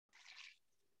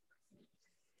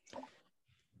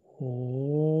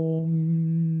Om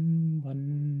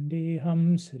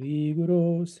Vandeham Sri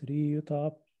Guru Sri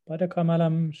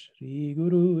Padakamalam Sri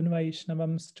Gurun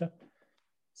Vaishnavamscha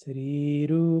Sri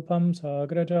Rupam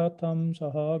Sagrajatam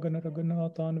Sahagana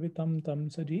Raghunathanvitam Tam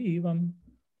Sajivam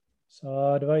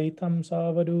Sadvaitam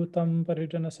Savadutam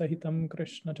Parijana Sahitam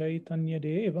Krishna Chaitanya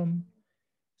Devam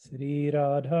Sri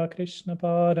Radha Krishna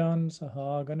Padan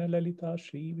Sahagana Lalita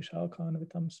Sri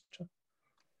Vishakhanvitamscha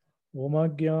Om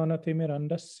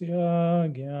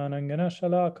Ajnanatimirandasya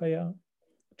Jnananganashalakaya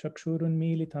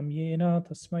Chakshurunmilitam Yena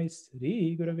Tasmai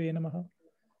Sri Gurave Namaha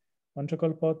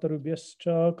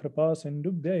Vanchakalpatarubhyascha Kripa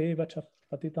Sindubhya eva cha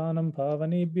Patitanam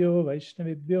Pavanebhyo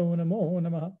Vaishnavibhyo Namo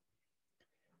Namaha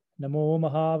Namo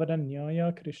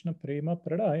Mahavadanyaya Krishna Prema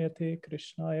Pradayate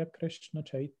Krishnaya Krishna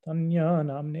Chaitanya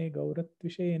Namne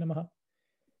Gauratvishe Namaha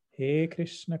He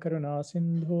Krishna Karuna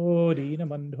Sindho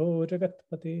Deenabandho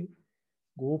Jagatpate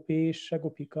Gopesha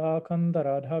Gopika Kanda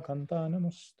Radha Kanta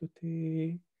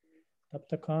Namostute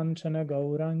Tapta Kanchana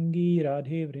Gaurangi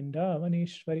Radhe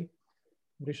Vrindavaneshwari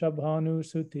Vrishabhanu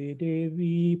Sute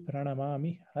Devi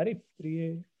Pranamami Hari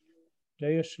Priye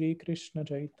Jaya Shri Krishna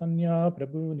Chaitanya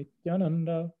Prabhu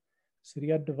Nityananda Sri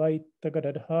Advaita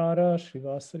Gadadhara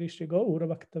Srivasari Shri Gaura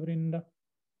Bhakta Vrinda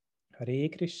Hare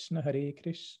Krishna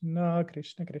Krishna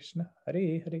Krishna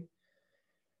Hare Hare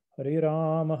Hare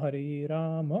Rama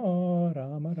Rama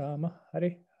Rama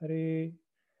Hare Hare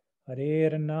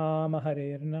Hare Nama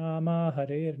Hare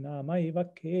Nama Iva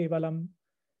Kevalam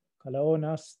Kalo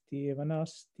Nastyeva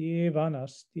Nastyeva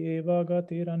Nastyeva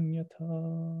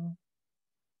Gatiranyatha.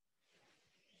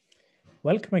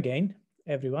 Welcome again,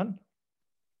 everyone.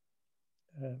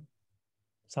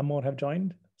 Some more have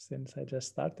joined since I just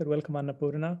started. Welcome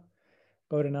Annapurna,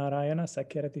 Gaurinarayana,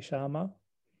 Sakyarati Shama,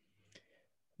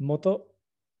 Moto,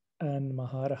 and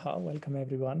Maharaha. Welcome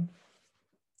everyone.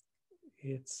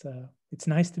 It's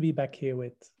nice to be back here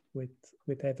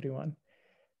with everyone.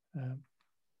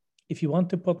 If you want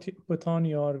to put on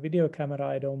your video camera,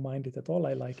 I don't mind it at all.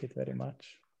 I like it very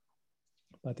much.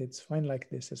 But it's fine like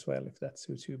this as well, if that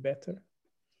suits you better.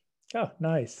 Oh,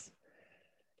 nice.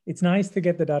 It's nice to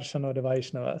get the darshan of the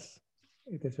Vaishnavas.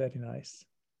 It is very nice.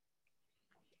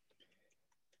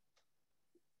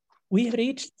 We have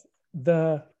reached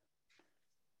the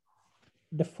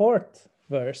fourth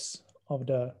verse of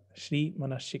the Sri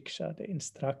Manashiksha, the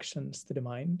instructions to the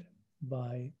mind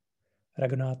by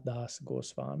Raghunath Das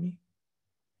Goswami.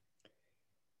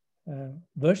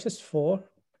 Verses 4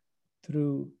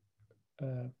 through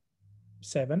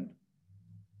 7,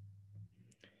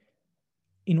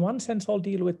 in one sense, all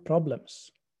deal with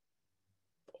problems,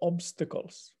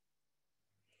 obstacles.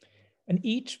 And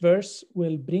each verse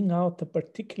will bring out a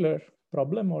particular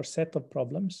problem or set of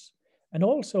problems and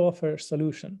also offer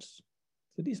solutions.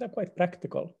 So these are quite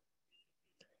practical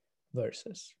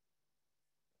verses,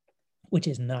 which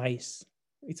is nice.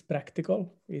 It's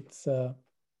practical. It's kind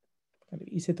of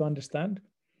easy to understand.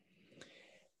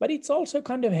 But it's also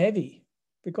kind of heavy,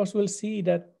 because we'll see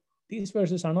that these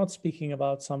verses are not speaking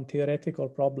about some theoretical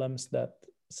problems that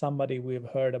somebody we've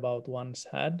heard about once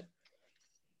had,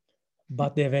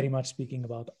 but they're very much speaking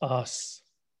about us.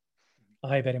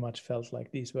 I very much felt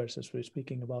like these verses were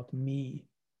speaking about me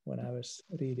when I was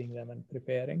reading them and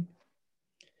preparing.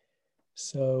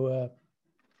 So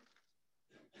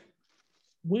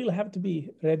we'll have to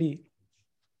be ready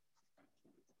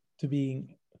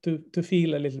to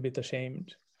feel a little bit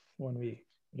ashamed when we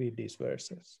read these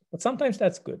verses. But sometimes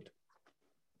that's good.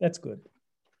 That's good.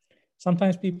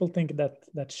 Sometimes people think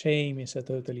that shame is a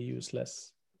totally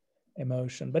useless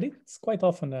emotion, but it's quite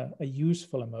often a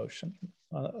useful emotion,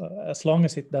 as long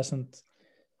as it doesn't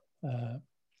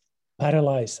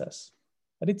paralyze us.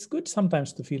 But it's good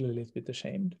sometimes to feel a little bit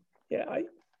ashamed. Yeah,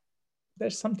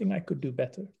 there's something I could do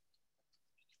better.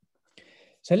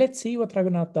 So let's see what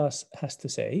Raghunath Das has to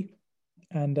say.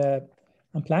 And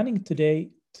I'm planning today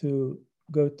to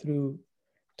go through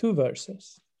two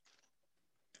verses.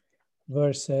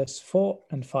 Verses 4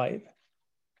 and 5.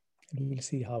 And we'll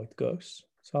see how it goes.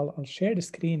 So I'll share the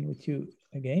screen with you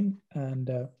again, and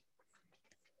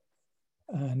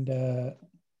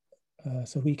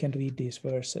so we can read these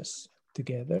verses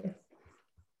together.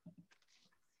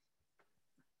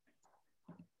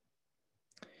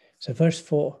 So verse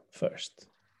 4 first.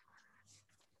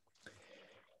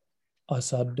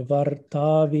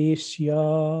 Asadvarta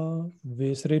vishya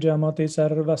visrijamati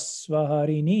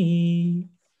sarvasvaharini.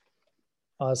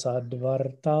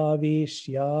 Asadvarta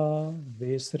vishya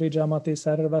visrijamati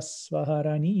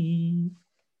sarvasvaharani.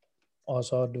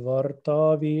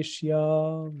 Asadvarta vishya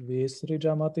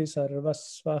visrijamati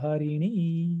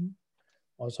sarvasvaharini.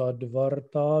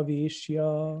 Asadvarta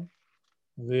vishya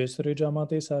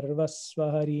Visrijamati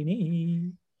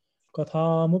sarvasvaharini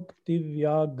katha mukti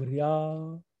vyagrya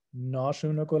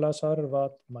nashunakula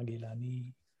sarvat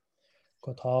magilani.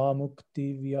 Katha mukti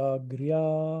vyagrya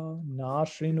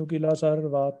nashrinukila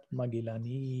sarvat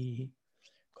magilani.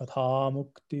 Katha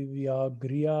mukti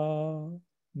vyagrya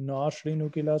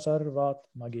nashrinukila sarvat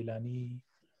magilani.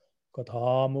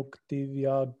 Katha mukti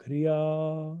vyagrya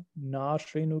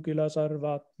nashrinukila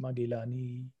sarvat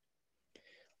magilani.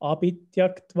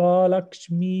 Apityaktva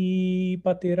lakshmi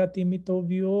patiratimito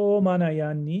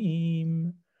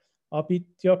vyomanayanim.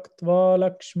 Apityaktva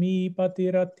lakshmi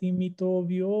patiratimito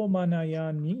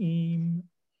vyomanayanim.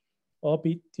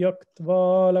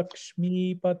 Apityaktva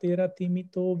lakshmi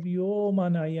patiratimito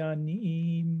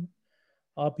vyomanayanim.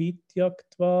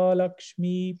 Apityaktva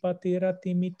lakshmi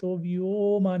patiratimito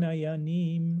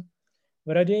vyomanayanim.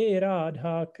 Vraje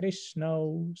Radha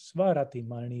Krishnau Svarati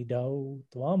Manidau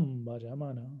Tvam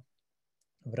Bhajamana.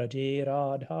 Vraje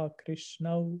Radha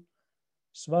Krishnau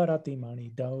Svarati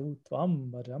Manidau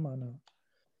Tvam Bhajamana.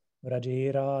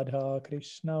 Vraje Radha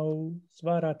Krishnau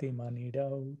Svarati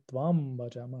Manidau Tvam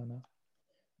Bhajamana.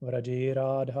 Vraje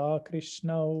Radha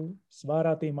Krishnau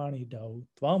Svarati Manidau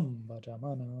Tvam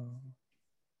Bhajamana.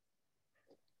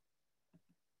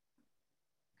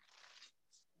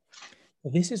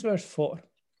 This is verse 4.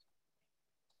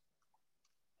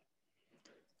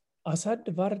 Asad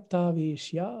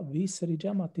vartavishya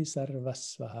visrijamati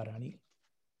sarvasvaharani.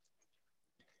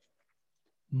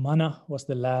 Mana was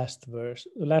the last verse,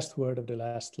 the last word of the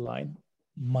last line.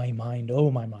 My mind, oh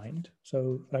my mind.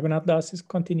 So Raghunath Das is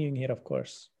continuing here, of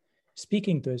course,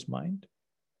 speaking to his mind.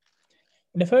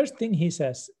 And the first thing he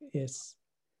says is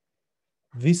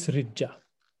visrija.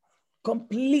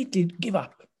 Completely give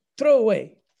up, throw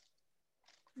away.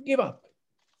 Give up.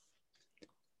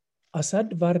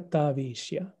 Asad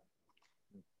vartavishya,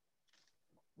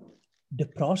 the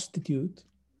prostitute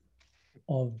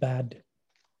of bad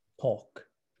talk.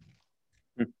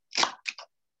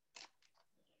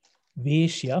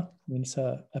 Veshya means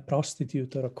a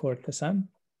prostitute or a courtesan.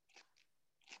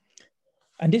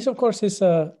 And this, of course, is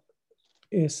a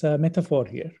metaphor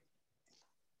here.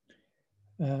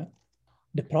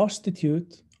 The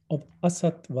prostitute of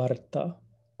asatvarta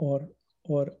or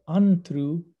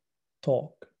untrue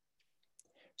talk.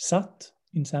 Sat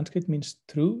in Sanskrit means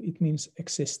true, it means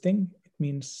existing, it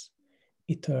means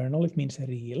eternal, it means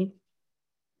real.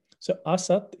 So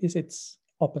asat is its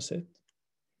opposite.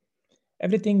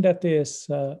 Everything that is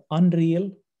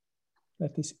unreal,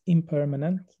 that is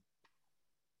impermanent,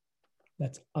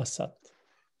 that's asat.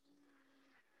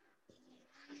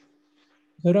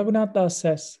 So Raghunath Das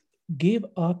says, give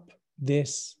up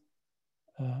this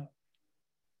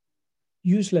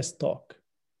useless talk.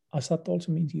 Asat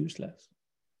also means useless.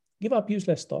 Give up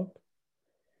useless talk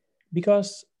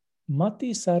because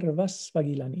mati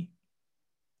sarvasvagilani.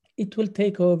 It will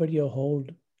take over your whole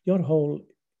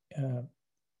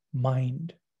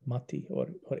mind, mati or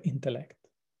intellect.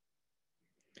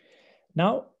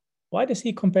 Now, why does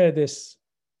he compare this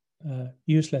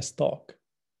useless talk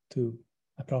to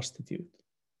a prostitute?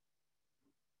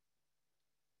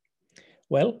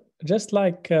 Well, just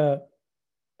like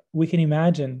we can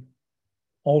imagine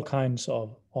all kinds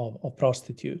of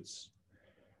prostitutes,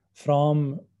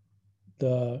 from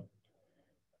the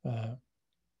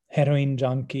heroin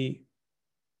junkie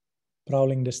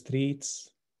prowling the streets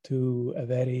to a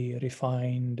very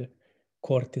refined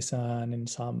courtesan in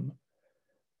some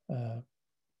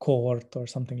court or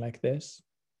something like this.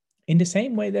 In the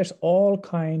same way, there's all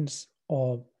kinds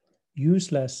of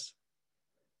useless,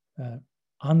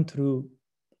 untrue,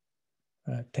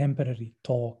 temporary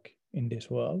talk in this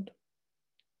world.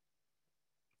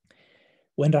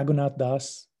 When Raghunath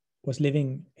Das was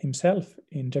living himself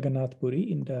in Jagannath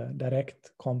Puri in the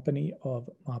direct company of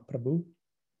Mahaprabhu,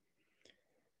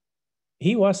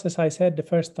 he was, as I said the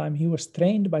first time, he was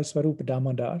trained by Swarup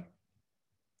Damodar.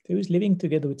 He was living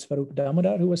together with Swarup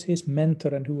Damodar, who was his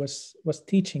mentor and who was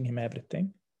teaching him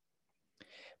everything.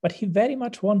 But he very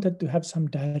much wanted to have some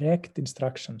direct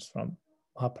instructions from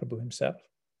Mahaprabhu himself.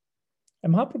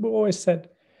 And Mahaprabhu always said,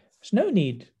 there's no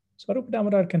need. Swarup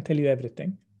Damodar can tell you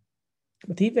everything.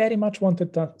 But he very much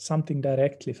wanted something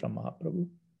directly from Mahaprabhu.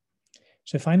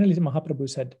 So finally Mahaprabhu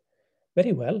said,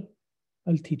 very well,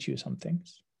 I'll teach you some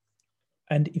things.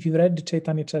 And if you read the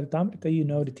Chaitanya Charitamrita, you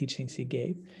know the teachings he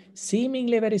gave.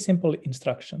 Seemingly very simple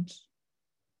instructions.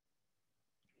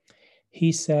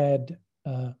 He said,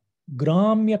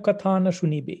 Gramya kathana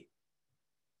shunibi.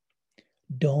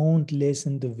 Don't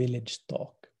listen to village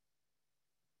talk.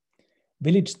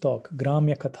 Village talk,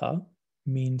 Gramya katha,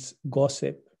 means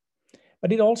gossip.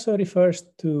 But it also refers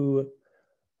to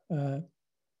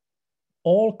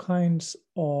all kinds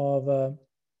of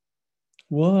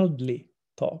worldly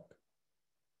talk.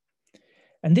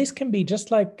 And this can be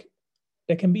just like,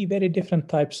 there can be very different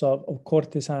types of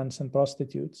courtesans and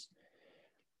prostitutes.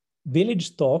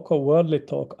 Village talk or worldly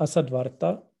talk,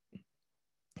 asadvarta,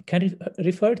 can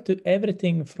refer to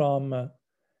everything from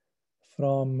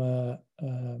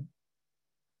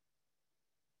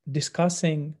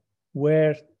discussing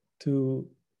where to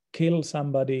kill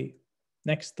somebody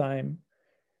next time,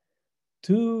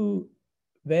 to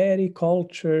very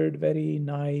cultured, very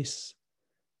nice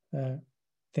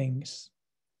things.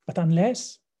 But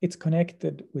unless it's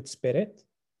connected with spirit,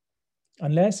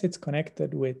 unless it's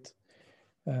connected with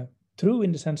true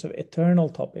in the sense of eternal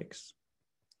topics,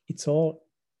 it's all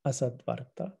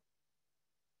asadvarta.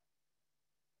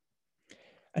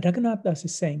 And Raghunath Das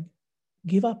is saying,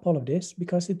 give up all of this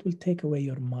because it will take away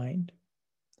your mind.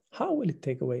 How will it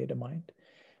take away the mind?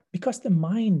 Because the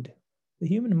mind, the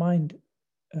human mind,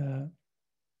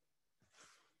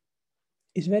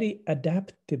 is very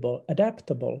adaptable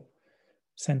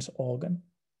sense organ.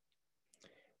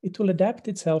 It will adapt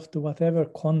itself to whatever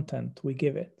content we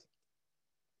give it.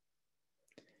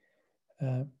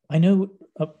 I know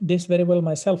this very well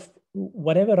myself.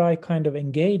 Whatever I kind of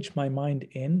engage my mind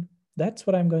in, that's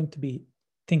what I'm going to be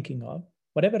thinking of.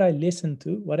 Whatever I listen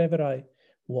to, whatever I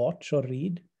watch or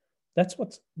read,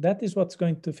 that is what's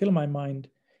going to fill my mind,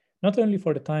 not only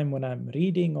for the time when I'm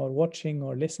reading or watching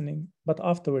or listening, but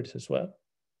afterwards as well.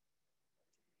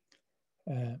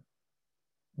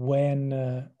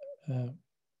 When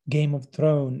Game of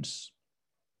Thrones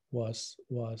was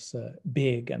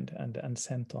big and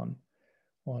sent on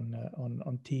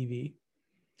TV,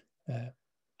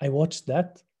 I watched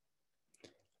that.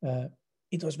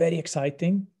 It was very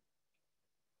exciting,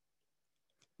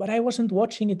 but I wasn't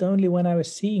watching it only when I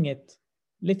was seeing it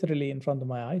literally in front of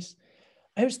my eyes.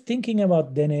 I was thinking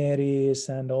about Daenerys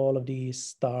and all of these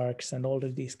Starks and all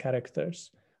of these characters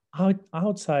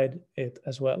outside it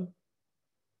as well.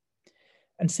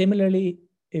 And similarly,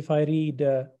 if I read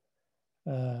a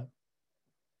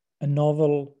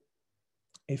novel,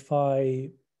 if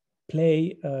I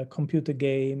play a computer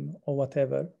game or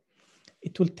whatever,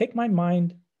 it will take my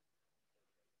mind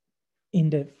in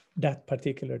that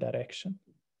particular direction.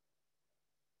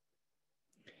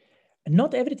 And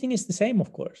not everything is the same,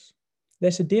 of course.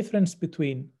 There's a difference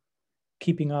between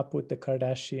Keeping Up with the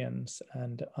Kardashians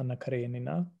and Anna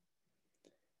Karenina.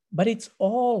 But it's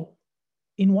all,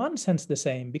 in one sense, the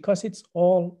same, because it's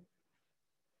all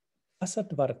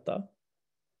asatvarta.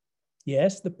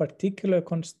 Yes, the particular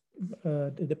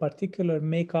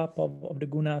makeup of the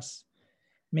gunas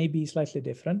may be slightly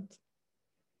different,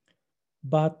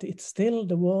 but it's still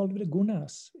the world with the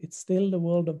gunas. It's still the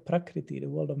world of prakriti, the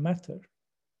world of matter.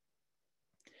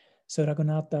 So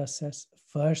Raghunath Das says,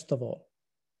 first of all,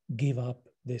 give up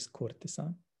this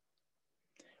courtesan.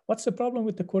 What's the problem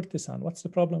with the courtesan? What's the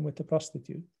problem with the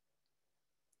prostitute?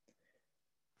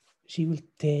 She will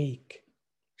take.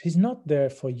 She's not there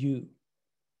for you.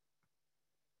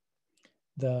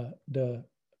 The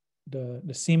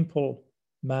simple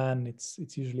man,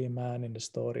 it's usually a man in the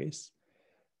stories,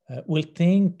 will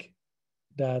think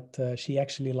that she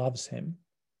actually loves him.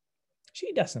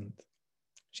 She doesn't.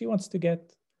 She wants to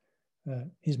get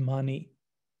his money.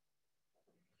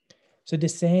 So the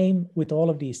same with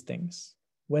all of these things,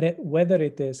 whether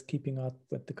it is Keeping Up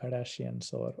with the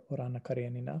Kardashians or Anna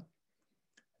Karenina,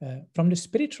 from the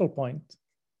spiritual point,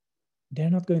 they're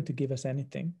not going to give us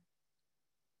anything.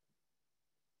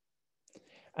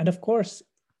 And of course,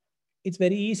 it's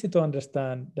very easy to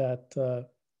understand that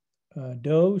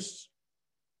those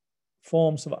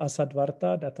forms of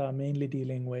asadvarta that are mainly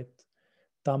dealing with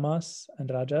tamas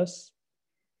and rajas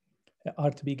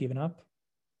are to be given up.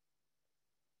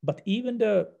 But even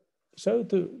the, so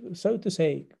to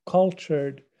say,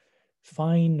 cultured,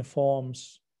 fine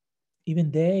forms, even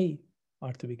they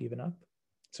are to be given up.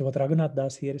 So what Raghunath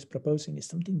Das here is proposing is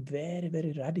something very,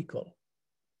 very radical.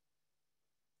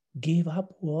 Give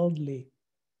up worldly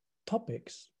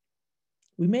topics.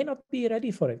 We may not be ready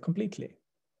for it completely,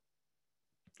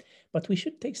 but we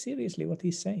should take seriously what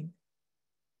he's saying.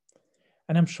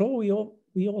 And I'm sure we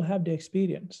all have the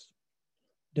experience.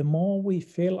 The more we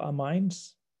fill our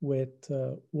minds with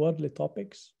worldly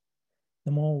topics,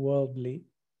 the more worldly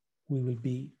we will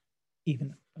be,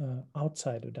 even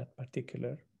outside of that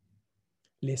particular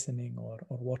listening or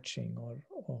watching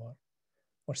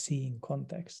or seeing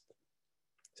context.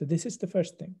 So this is the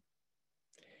first thing.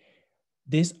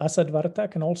 This asadvarta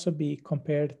can also be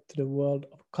compared to the world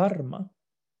of karma.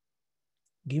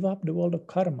 Give up the world of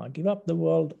karma. Give up the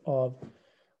world of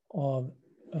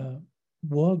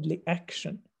worldly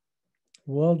action,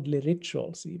 worldly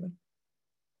rituals even.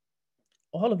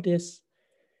 all of this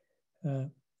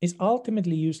is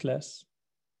ultimately useless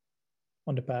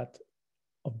on the path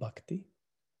of bhakti.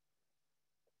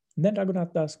 And then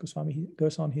Raghunath Das Goswami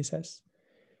goes on, he says,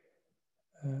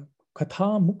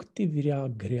 Katha mukti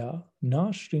viragriya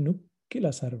na shrinu kila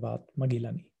sarvat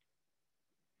magilani.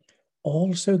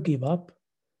 Also give up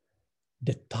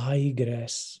the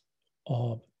tigress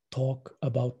of talk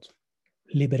about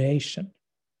liberation,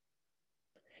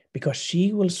 because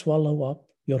she will swallow up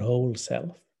your whole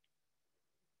self.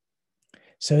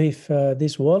 So if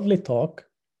this worldly talk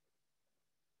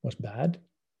was bad,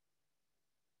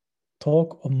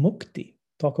 talk of mukti,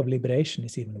 talk of liberation,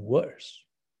 is even worse.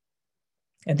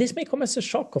 And this may come as a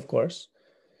shock, of course,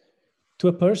 to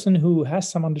a person who has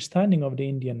some understanding of the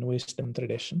Indian wisdom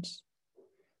traditions.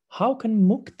 How can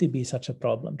mukti be such a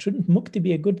problem? Shouldn't mukti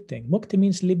be a good thing? Mukti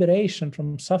means liberation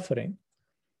from suffering,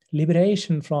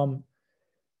 liberation from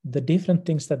the different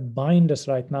things that bind us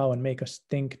right now and make us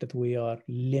think that we are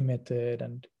limited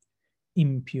and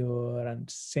impure and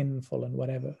sinful and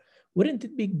whatever. Wouldn't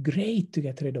it be great to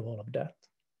get rid of all of that?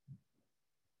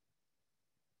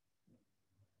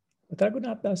 But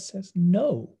Raghunath Das says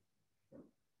no.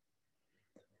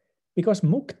 Because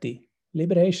mukti,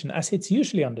 liberation, as it's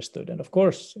usually understood, and of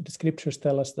course the scriptures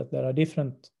tell us that there are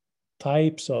different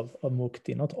types of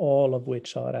mukti, not all of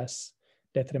which are as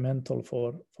detrimental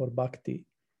for bhakti.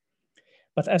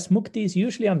 But as mukti is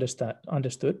usually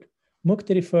understood,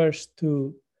 mukti refers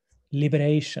to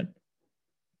liberation,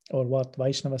 or what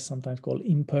Vaishnavas sometimes call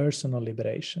impersonal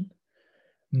liberation,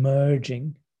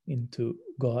 merging into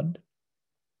God.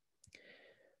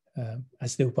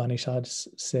 As the Upanishads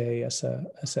say, as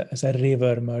a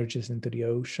river merges into the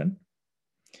ocean.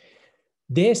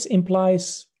 This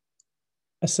implies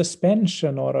a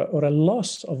suspension or a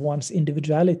loss of one's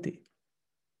individuality.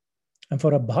 And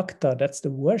for a bhakta, that's the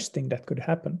worst thing that could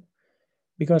happen.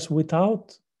 Because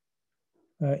without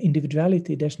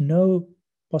individuality, there's no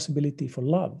possibility for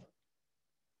love.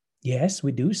 Yes,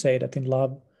 we do say that in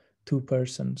love, two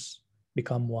persons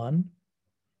become one.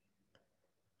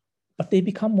 But they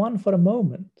become one for a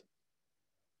moment.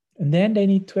 And then they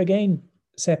need to again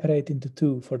separate into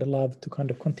two for the love to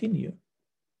kind of continue.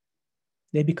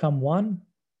 They become one,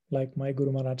 like my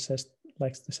Guru Maharaj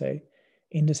likes to say,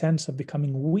 in the sense of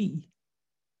becoming we.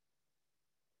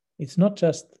 It's not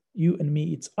just you and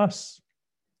me, it's us.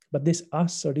 But this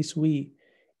us or this we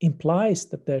implies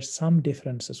that there's some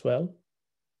difference as well.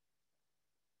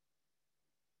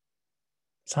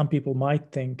 Some people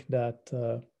might think that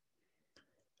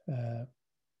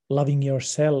loving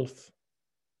yourself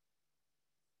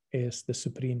is the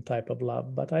supreme type of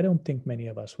love, but I don't think many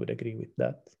of us would agree with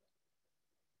that.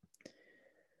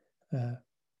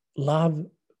 Love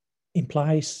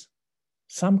implies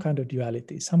some kind of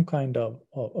duality, some kind of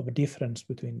a difference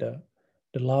between the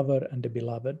lover and the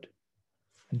beloved.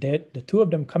 And the two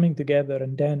of them coming together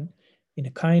and then in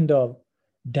a kind of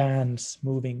dance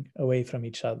moving away from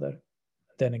each other,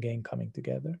 then again coming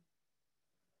together.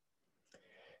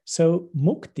 So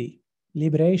mukti,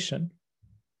 liberation,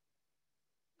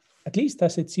 at least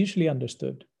as it's usually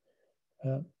understood,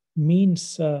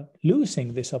 means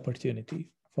losing this opportunity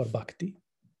for bhakti.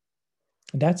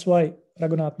 And that's why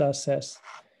Raghunath Das says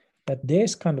that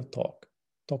this kind of talk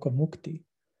of mukti,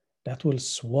 that will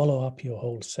swallow up your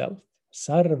whole self.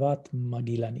 Sarvat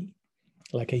magilani,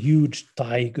 like a huge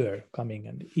tiger coming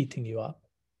and eating you up.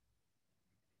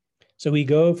 So we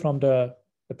go from the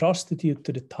prostitute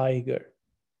to the tiger.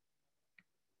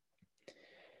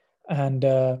 And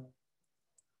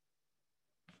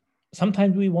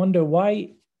sometimes we wonder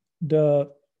why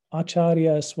the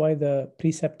acharyas, why the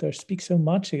preceptors speak so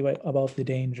much about the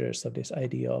dangers of this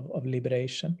idea of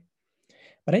liberation.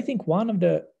 But I think one of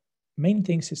the main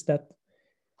things is that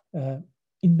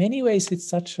in many ways it's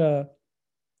such a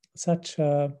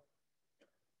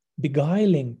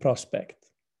beguiling prospect.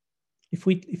 If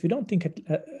we don't think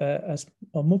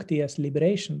of mukti as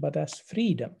liberation, but as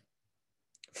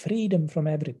freedom from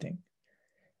everything.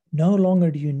 No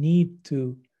longer do you need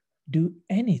to do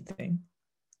anything.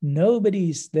 Nobody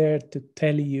is there to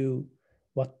tell you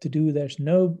what to do. There's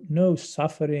no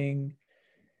suffering,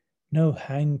 no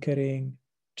hankering,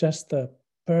 just a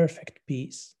perfect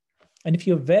peace. And if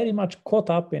you're very much caught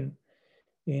up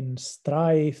in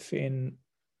strife, in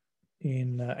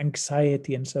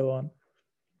anxiety and so on,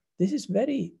 this is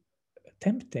very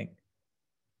tempting.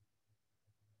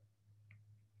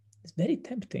 It's very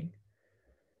tempting.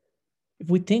 If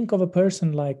we think of a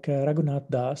person like Raghunath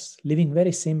Das, living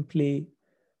very simply,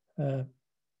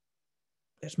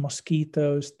 there's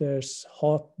mosquitoes, there's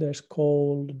hot, there's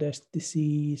cold, there's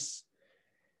disease.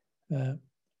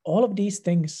 All of these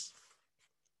things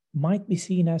might be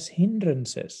seen as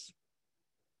hindrances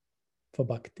for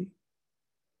bhakti.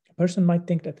 A person might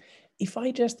think that if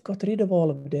I just got rid of all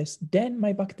of this, then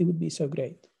my bhakti would be so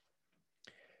great.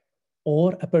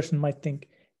 Or a person might think,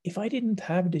 if I didn't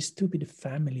have this stupid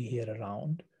family here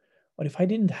around, or if I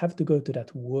didn't have to go to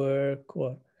that work,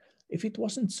 or if it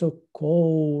wasn't so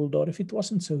cold, or if it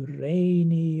wasn't so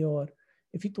rainy, or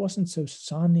if it wasn't so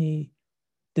sunny,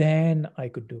 then I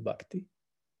could do bhakti.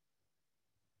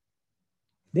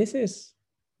 This is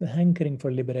the hankering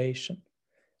for liberation,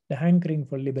 the hankering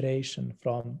for liberation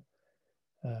from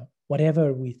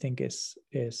whatever we think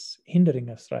is hindering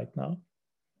us right now.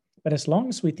 But as long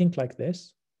as we think like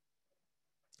this,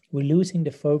 we're losing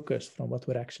the focus from what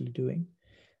we're actually doing.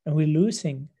 And we're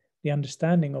losing the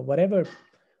understanding of whatever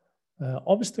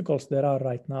obstacles there are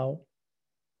right now.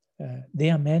 They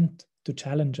are meant to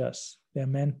challenge us. They are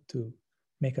meant to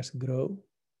make us grow.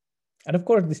 And of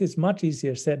course, this is much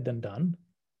easier said than done.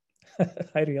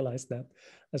 I realize that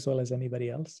as well as anybody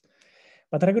else.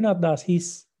 But Raghunath Das,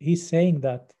 he's saying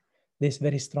that this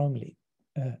very strongly.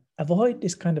 Avoid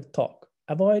this kind of talk.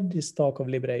 Avoid this talk of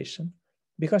liberation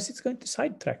because it's going to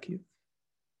sidetrack you.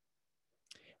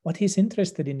 What he's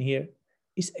interested in here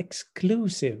is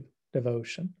exclusive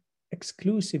devotion,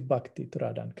 exclusive bhakti to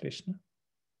Radha and Krishna.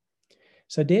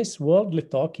 So this worldly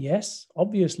talk, yes,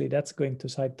 obviously that's going to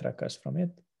sidetrack us from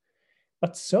it.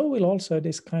 But so will also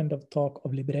this kind of talk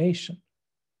of liberation.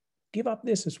 Give up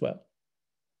this as well.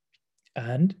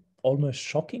 And almost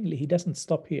shockingly, he doesn't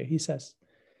stop here. He says,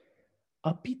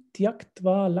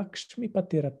 Apityaktva Lakshmi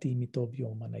Patirati Mito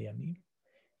Vyomanayani.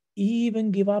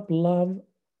 Even give up love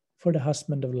for the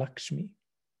husband of Lakshmi,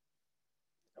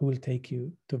 who will take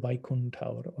you to Vaikuntha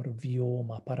or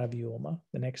Vyoma, Paravyoma,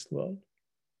 the next world.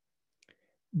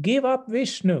 Give up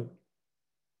Vishnu.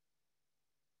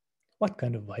 What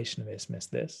kind of Vaishnavism is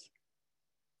this?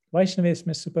 Vaishnavism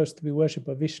is supposed to be worship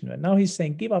of Vishnu. And now he's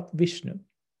saying, give up Vishnu.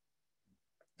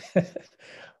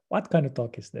 What kind of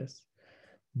talk is this?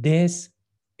 This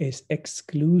is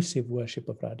exclusive worship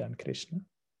of Radha and Krishna.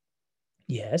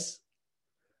 Yes,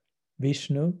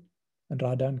 Vishnu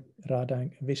and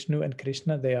Vishnu and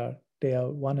Krishna, they are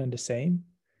one and the same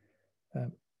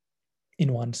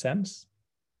in one sense,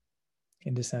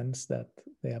 in the sense that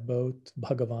they are both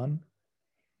Bhagavan.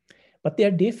 But they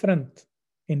are different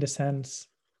in the sense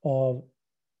of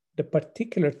the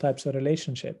particular types of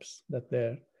relationships that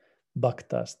their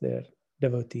bhaktas, their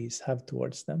devotees have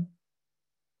towards them.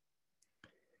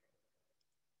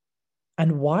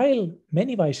 And while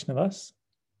many Vaishnavas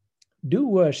do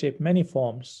worship many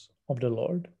forms of the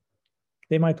Lord,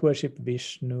 they might worship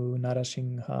Vishnu,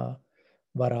 Narasingha,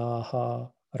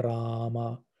 Varaha,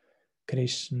 Rama,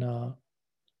 Krishna,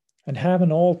 and have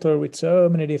an altar with so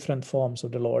many different forms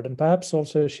of the Lord, and perhaps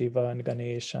also Shiva and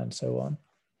Ganesha and so on.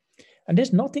 And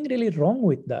there's nothing really wrong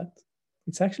with that.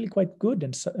 It's actually quite good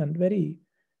and very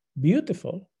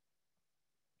beautiful.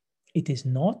 It is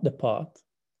not the path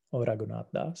of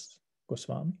Raghunath Das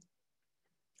Goswami.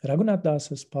 Raghunath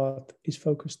Das's path is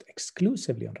focused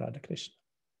exclusively on Radha Krishna.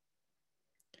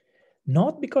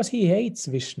 Not because he hates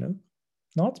Vishnu,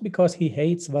 not because he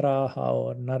hates Varaha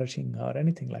or Narasingha or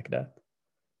anything like that,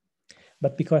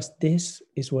 but because this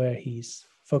is where he's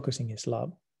focusing his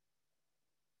love.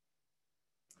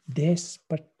 This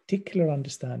particular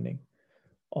understanding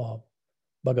of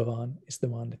Bhagavan is the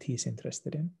one that he's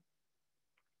interested in.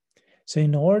 So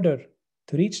in order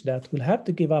to reach that, we'll have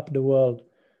to give up the world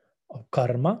of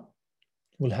karma.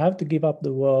 We'll have to give up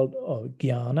the world of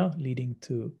jnana, leading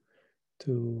to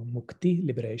mukti,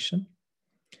 liberation.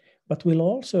 But we'll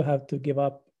also have to give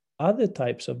up other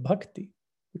types of bhakti,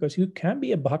 because you can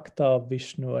be a bhakta of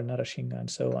Vishnu or Narasingha and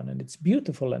so on, and it's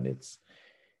beautiful and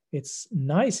it's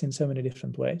nice in so many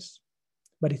different ways,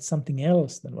 but it's something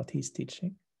else than what he's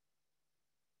teaching.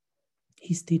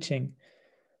 He's teaching,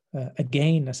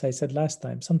 again, as I said last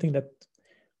time, something that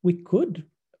we could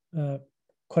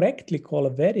correctly call a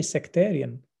very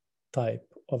sectarian type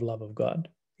of love of God.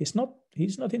 He's not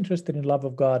interested in love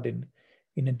of God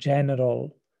in a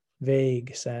general,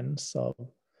 vague sense of,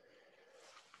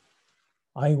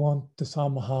 I want to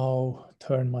somehow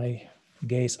turn my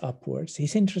gaze upwards.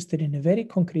 He's interested in a very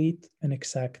concrete and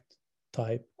exact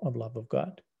type of love of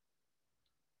God.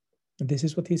 And this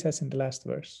is what he says in the last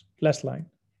verse, last line.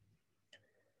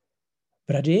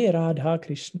 Vraje Radha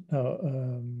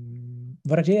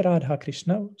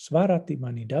Krishna Svarati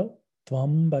Manidau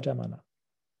Tvam Bhajamana.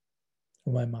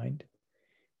 Oh my mind.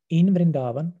 In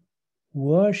Vrindavan,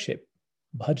 worship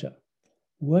Bhaja.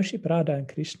 Worship Radha and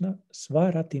Krishna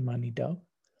Svarati Manidau,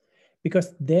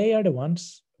 because they are the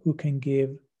ones who can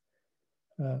give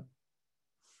the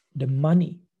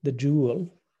money, the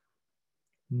jewel,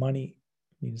 money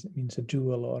means a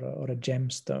jewel or a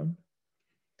gemstone,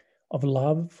 of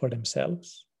love for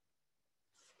themselves.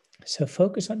 So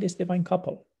focus on this divine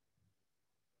couple,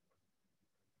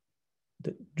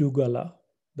 the Jugala,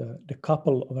 the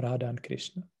couple of Radha and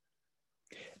Krishna.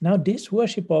 Now, this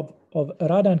worship of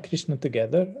Radha and Krishna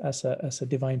together as a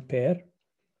divine pair,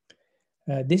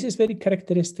 this is very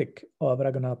characteristic of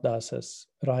Raghunath Dasa's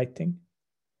writing.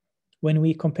 When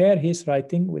we compare his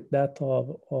writing with that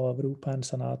of Rupa and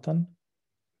Sanatan,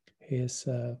 his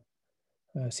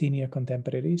senior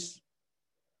contemporaries,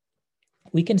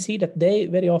 we can see that they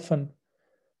very often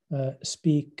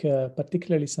speak,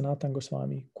 particularly Sanatan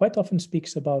Goswami, quite often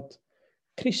speaks about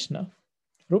Krishna,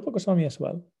 Rupa Goswami as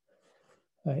well.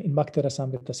 In Bhakti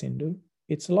Rasamrita Sindhu,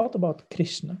 it's a lot about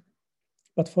Krishna.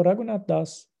 But for Raghunath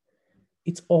Das,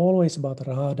 it's always about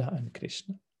Radha and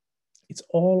Krishna. It's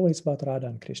always about Radha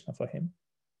and Krishna for him.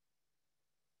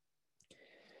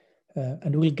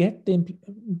 And we'll get to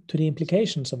the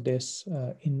implications of this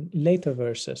in later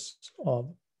verses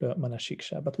of the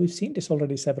Manashiksha, but we've seen this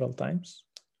already several times.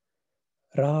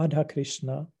 Radha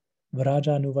Krishna,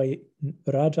 Vraja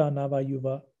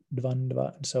Navayuva,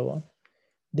 Dvandva, and so on.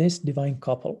 This divine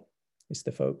couple is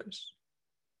the focus.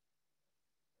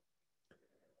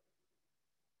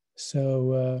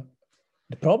 So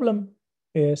the problem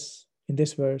is, in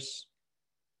this verse,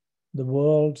 the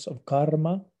worlds of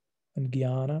karma and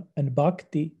jnana and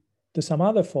bhakti to some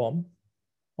other form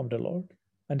of the Lord.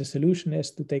 And the solution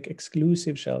is to take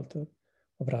exclusive shelter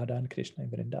of Radha and Krishna in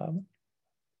Vrindavan.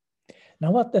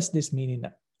 Now, what does this mean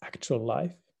in actual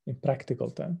life, in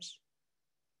practical terms?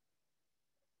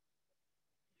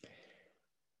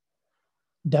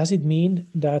 Does it mean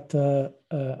that a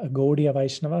Gaudiya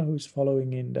Vaishnava who's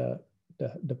following in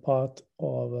the path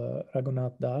of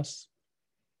Raghunath Das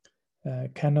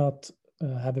cannot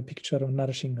have a picture of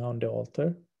Narasingha on the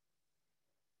altar?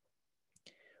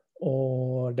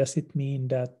 Or does it mean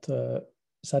that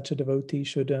such a devotee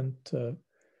shouldn't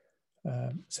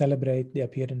celebrate the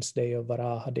appearance day of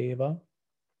Varahadeva?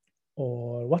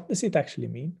 Or what does it actually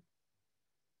mean?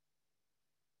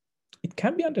 It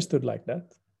can be understood like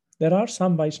that. There are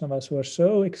some Vaishnavas who are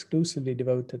so exclusively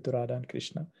devoted to Radha and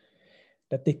Krishna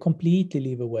that they completely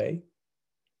leave away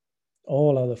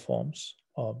all other forms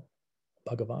of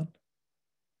Bhagavan.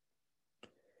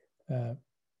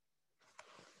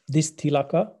 This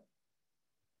tilaka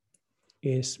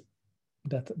is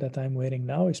that I'm wearing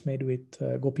now is made with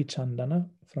Gopi Chandana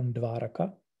from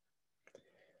Dwaraka.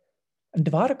 And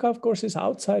Dwaraka, of course, is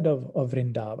outside of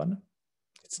Vrindavan.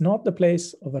 It's not the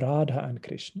place of Radha and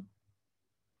Krishna.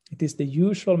 It is the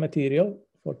usual material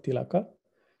for tilaka.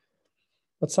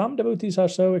 But some devotees are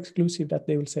so exclusive that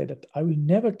they will say that I will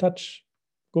never touch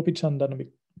Gopi Chandana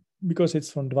because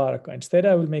it's from Dwaraka. Instead,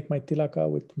 I will make my tilaka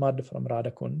with mud from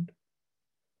Radhakund.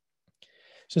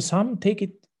 So some take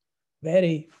it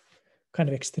very kind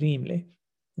of extremely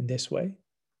in this way.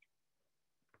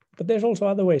 But there's also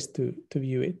other ways to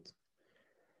view it.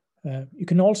 You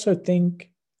can also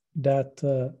think that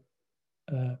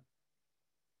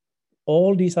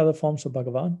all these other forms of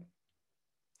Bhagavan,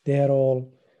 they are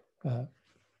all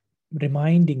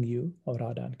reminding you of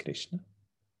Radha and Krishna.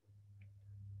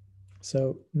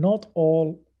 So not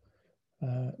all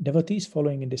devotees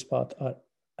following in this path are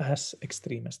as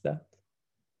extreme as that.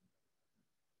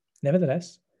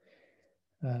 Nevertheless,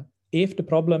 if the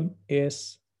problem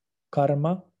is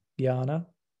karma, jnana,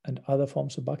 and other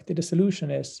forms of bhakti, the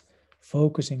solution is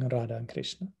focusing on Radha and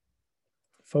Krishna.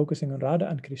 Focusing on Radha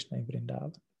and Krishna in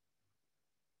Vrindavan.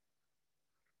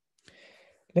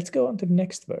 Let's go on to the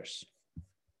next verse.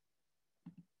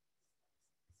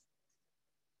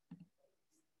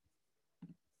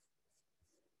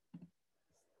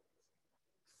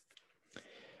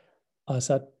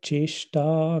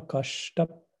 Asachishta kashta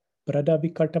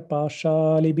pradavikata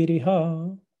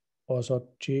pashalibiriha.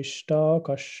 Asachishta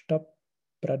kashta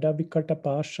pradavikata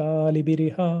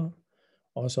pashalibiriha.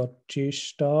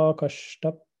 Asachishta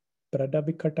kashta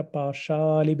pradavikata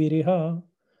pashalibiriha.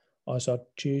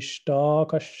 Asachishta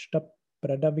kashta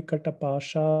pradavikata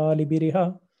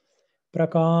pashalibiriha.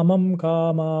 Prakamam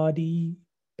kamadi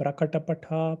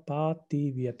prakatapatha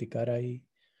pati vyatikarai.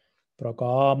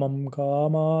 Prakamam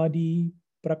kamadi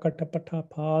prakatapatha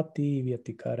pati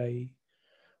vyatikarai.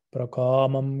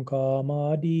 Prakamam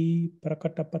kamadi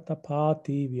prakatapatha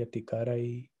pati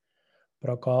vyatikarai.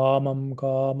 Prakamam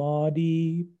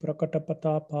kamadi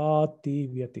prakatapatha pati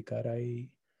vyatikarai.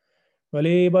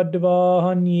 Vale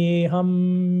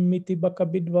badvahanyeham iti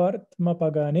bakabidvartma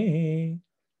pagane.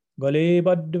 Gale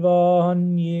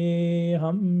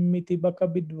badvahanyeham iti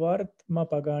bakabidvartma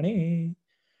pagane.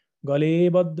 Gale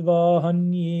badva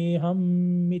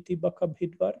hanyeham iti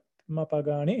bakabhidvar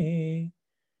mapagane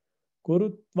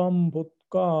kurutvam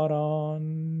bhutkaran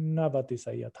navati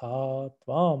sayatha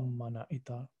tvam mana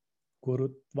ita.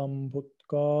 Kurutvam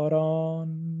bhutkaran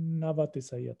navati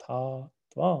sayatha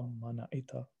tvam mana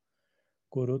ita.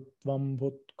 Kurutvam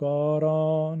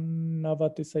bhutkaran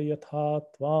navati sayatha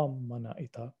tvam mana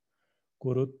ita.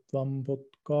 Kurutvam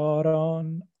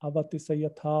bhutkaran avati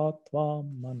sayatha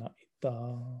tvam mana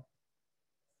ita.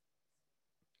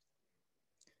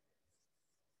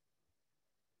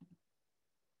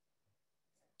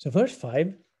 So verse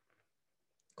 5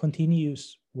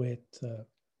 continues with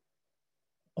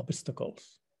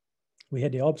obstacles. We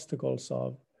had the obstacles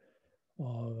of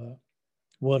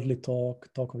worldly talk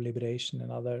of liberation,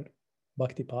 and other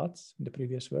bhakti paths in the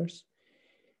previous verse.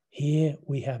 Here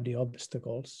we have the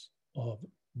obstacles of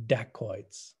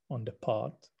dacoits on the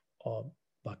path of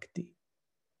bhakti.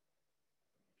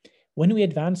 When we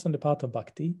advance on the path of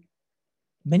bhakti,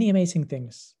 many amazing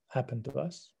things happen to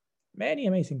us. Many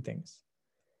amazing things.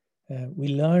 We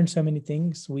learn so many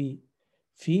things. We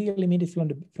feel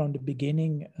immediately from the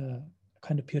beginning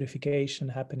kind of purification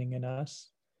happening in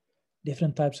us.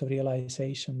 Different types of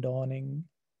realization dawning.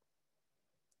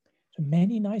 So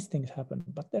many nice things happen,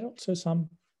 but there are also some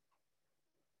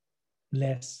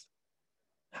less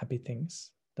happy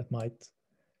things that might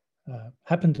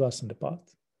happen to us on the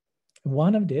path.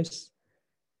 One of these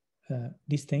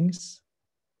things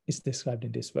is described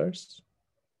in this verse.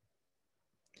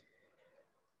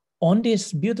 On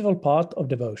this beautiful path of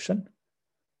devotion,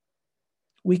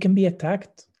 we can be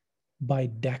attacked by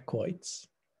dacoits.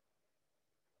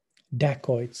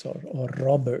 Dacoits or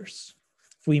robbers.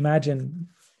 If we imagine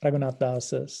Raghunath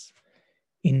Das's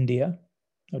India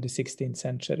of the 16th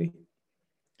century,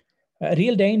 a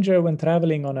real danger when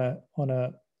traveling on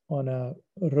a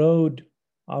road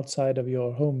outside of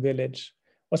your home village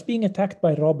was being attacked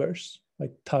by robbers,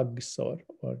 like thugs or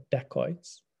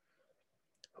dacoits,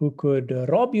 who could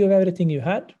rob you of everything you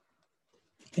had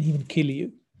and even kill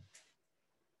you.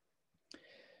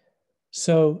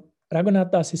 So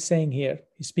Raghunath Das is saying here,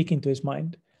 he's speaking to his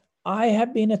mind, I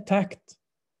have been attacked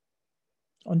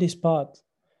on this path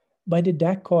by the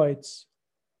dacoits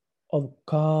of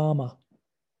kama,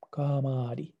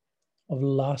 kamadi, of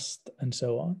lust and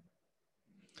so on.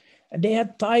 And they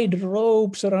had tied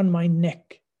ropes around my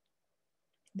neck.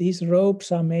 These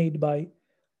ropes are made by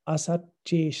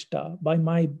asatcheshta, by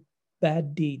my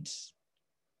bad deeds.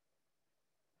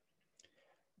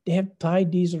 They have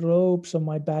tied these ropes of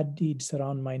my bad deeds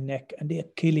around my neck and they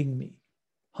are killing me.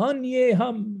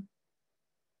 Hanyeham.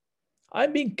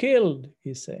 I'm being killed,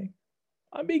 he's saying.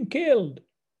 I'm being killed.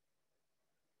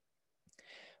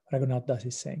 Raghunath Das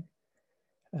is saying,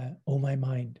 oh my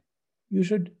mind, you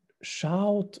should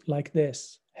shout like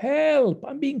this. Help,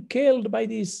 I'm being killed by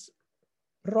these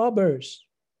robbers.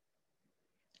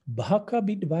 Bhaka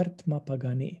bidvartma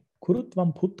pagane,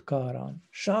 kurutvam bhutkaran.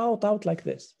 Shout out like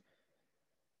this.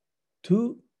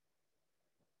 To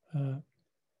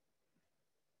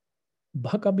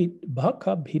Bhaka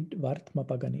bidvartma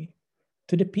pagane,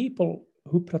 to the people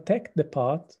who protect the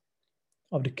path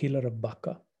of the killer of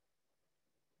Bhaka.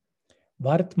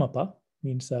 Vartmapa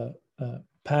means a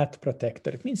path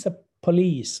protector. It means a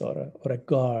police or a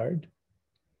guard.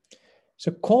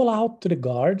 So call out to the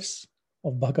guards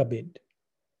of Bhakabid.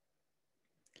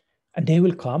 And they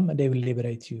will come and they will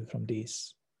liberate you from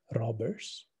these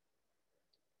robbers.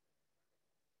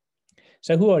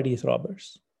 So who are these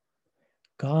robbers?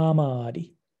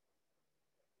 Kamadi.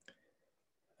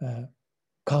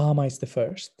 Kama is the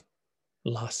first.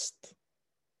 Lust.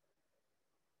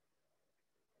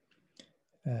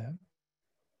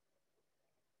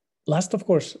 Lust, of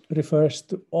course, refers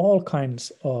to all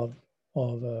kinds of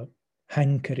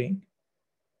hankering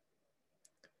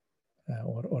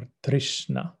or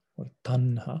trishna or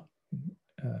tanha,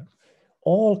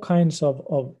 all kinds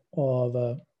of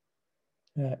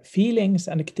feelings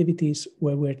and activities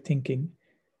where we're thinking,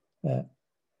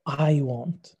 I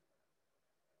want.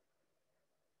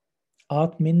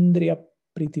 Atmindriya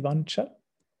pritivancha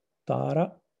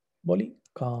tara boli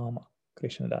kama,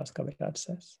 Krishnadas Kaviraj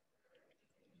says.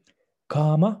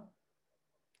 Kama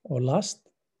or lust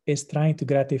is trying to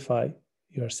gratify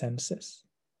your senses.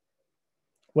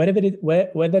 Whether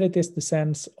it is the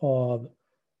sense of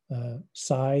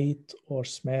sight or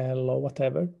smell or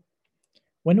whatever,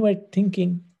 when we're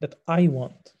thinking that I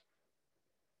want,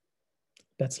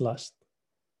 that's lust.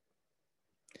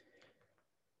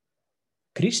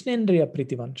 Krishnendriya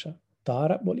pritivancha,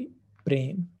 tara boli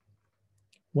prem.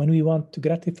 When we want to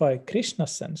gratify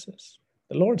Krishna's senses,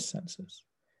 the Lord's senses,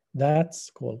 that's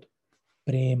called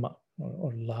prema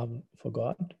or love for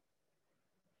God.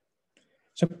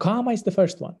 So kama is the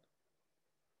first one.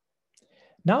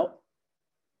 Now,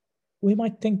 we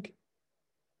might think,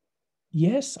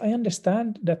 yes, I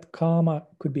understand that kama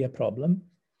could be a problem.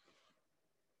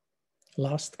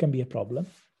 Lust can be a problem.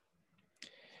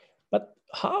 But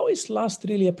how is lust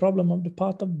really a problem of the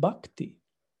path of bhakti?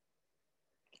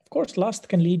 Of course, lust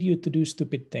can lead you to do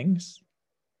stupid things.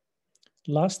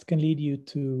 Lust can lead you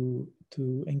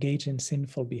to engage in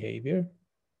sinful behavior.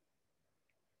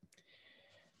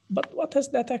 But what has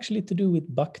that actually to do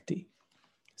with bhakti?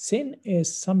 Sin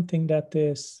is something that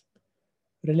is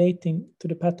relating to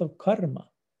the path of karma,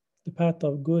 the path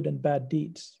of good and bad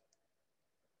deeds.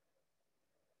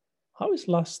 How is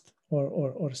lust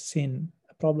or sin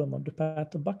a problem of the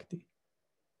path of bhakti?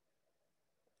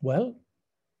 Well, you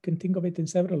can think of it in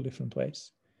several different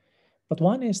ways. But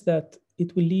one is that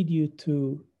it will lead you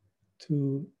to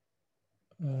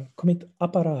commit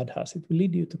aparadhas. It will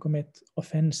lead you to commit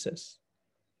offenses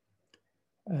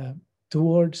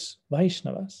towards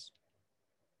Vaishnavas.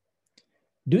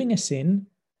 Doing a sin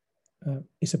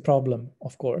is a problem,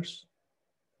 of course,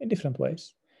 in different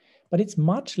ways. But it's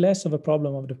much less of a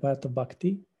problem of the path of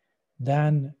bhakti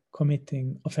than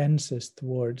committing offenses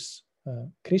towards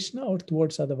Krishna or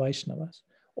towards other Vaishnavas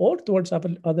or towards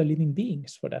other living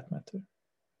beings, for that matter.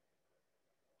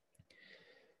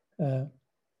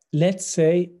 Let's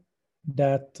say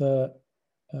that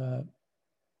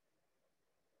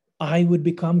I would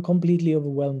become completely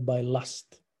overwhelmed by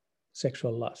lust,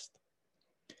 sexual lust.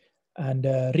 And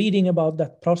reading about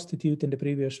that prostitute in the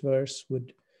previous verse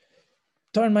would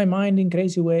turn my mind in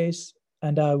crazy ways,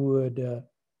 and I would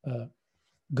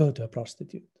go to a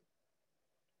prostitute.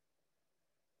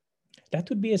 That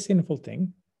would be a sinful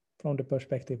thing from the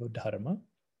perspective of dharma.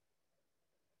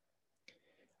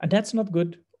 And that's not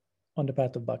good on the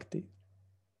path of bhakti.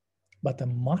 But a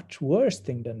much worse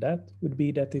thing than that would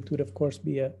be that it would, of course,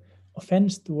 be an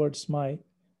offense towards my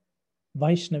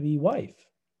Vaishnavi wife.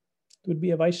 It would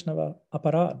be a Vaishnava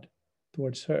aparad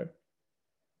towards her.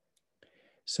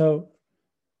 So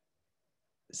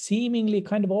seemingly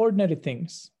kind of ordinary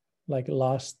things like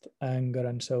lust, anger,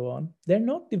 and so on, they're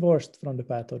not divorced from the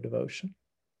path of devotion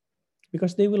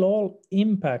because they will all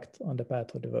impact on the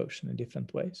path of devotion in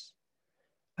different ways.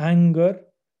 Anger,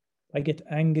 I get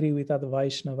angry with other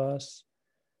Vaishnavas.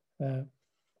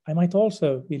 I might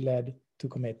also be led to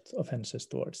commit offenses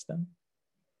towards them.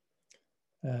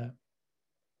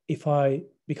 If I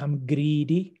become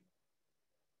greedy,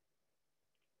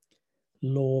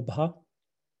 lobha,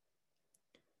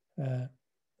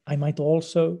 I might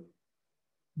also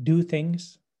do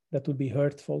things that would be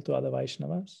hurtful to other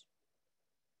Vaishnavas.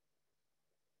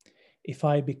 If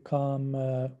I become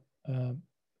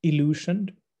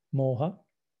illusioned, moha,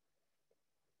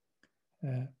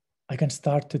 I can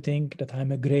start to think that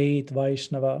I'm a great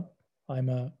Vaishnava, I'm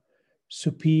a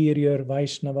superior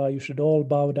Vaishnava, you should all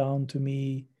bow down to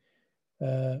me.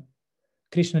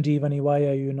 Krishna Jivani, why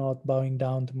are you not bowing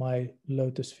down to my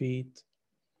lotus feet?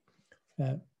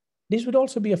 This would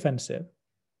also be offensive.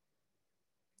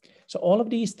 So all of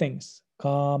these things,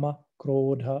 kama,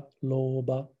 krodha,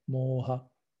 lobha, moha,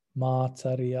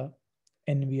 matsarya,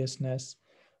 enviousness,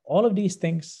 all of these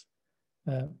things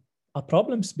are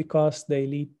problems because they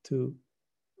lead to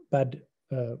bad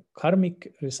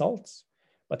karmic results.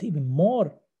 But even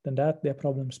more than that, they're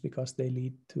problems because they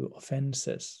lead to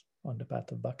offenses on the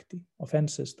path of bhakti,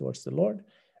 offenses towards the Lord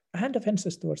and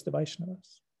offenses towards the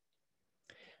Vaishnavas.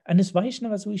 And as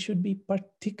Vaishnavas, we should be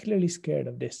particularly scared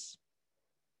of this.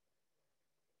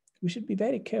 We should be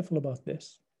very careful about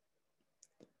this.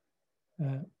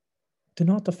 To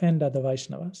not offend other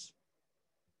Vaishnavas.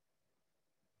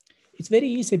 It's very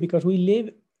easy because we live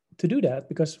to do that,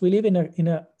 because we live in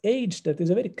an age that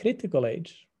is a very critical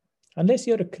age. Unless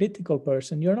you're a critical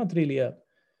person, you're not really a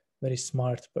very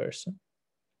smart person.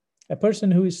 A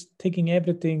person who is taking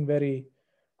everything very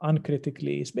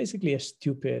uncritically is basically a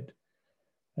stupid,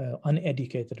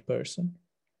 uneducated person.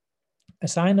 A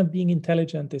sign of being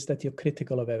intelligent is that you're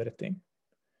critical of everything.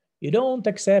 You don't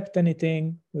accept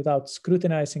anything without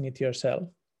scrutinizing it yourself.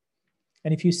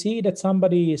 And if you see that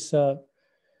somebody is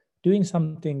doing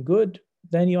something good,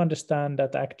 then you understand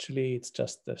that actually it's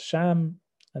just a sham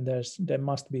and there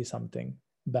must be something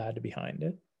bad behind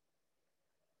it.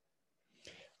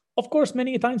 Of course,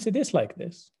 many times it is like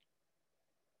this.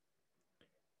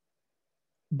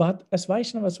 But as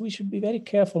Vaishnavas, we should be very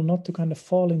careful not to kind of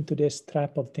fall into this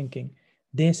trap of thinking,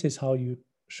 this is how you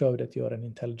show that you're an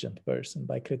intelligent person,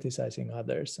 by criticizing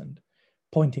others and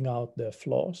pointing out their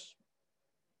flaws.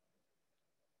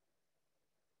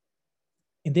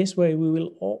 In this way, we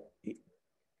will all,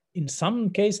 in some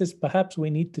cases, perhaps we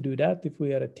need to do that if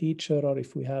we are a teacher or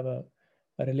if we have a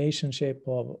a relationship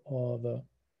of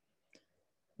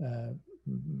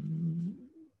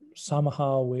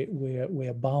somehow we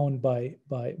are bound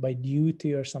by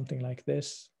duty or something like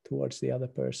this towards the other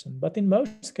person. But in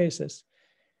most cases,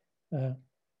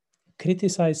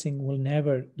 criticizing will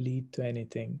never lead to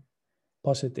anything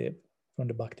positive from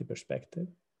the bhakti perspective.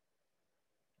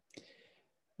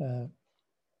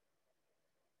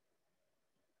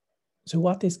 So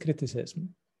what is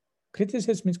criticism?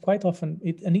 Criticism is quite often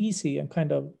an easy and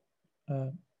kind of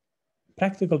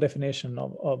practical definition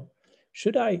of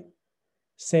should I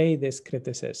say this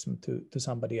criticism to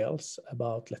somebody else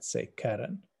about, let's say,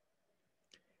 Karen?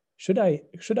 Should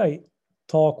I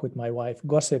talk with my wife,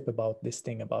 gossip about this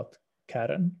thing about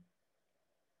Karen?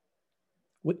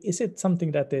 Is it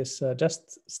something that is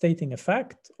just stating a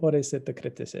fact, or is it a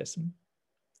criticism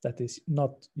that is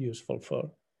not useful for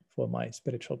my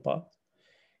spiritual path?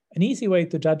 An easy way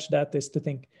to judge that is to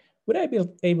think, would I be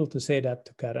able to say that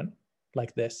to Karen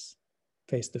like this,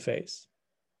 face to face?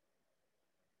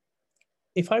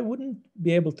 If I wouldn't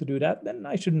be able to do that, then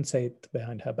I shouldn't say it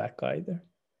behind her back either.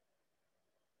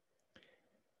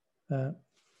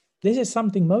 This is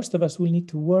something most of us will need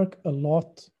to work a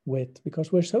lot with,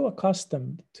 because we're so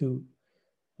accustomed to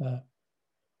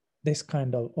this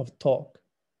kind of talk.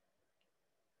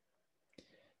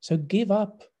 So give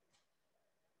up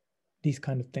these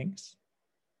kind of things.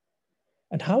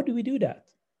 And how do we do that?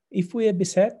 If we are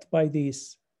beset by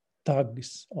these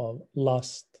tugs of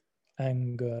lust,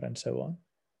 anger, and so on,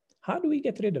 how do we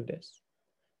get rid of this?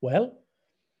 Well,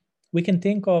 we can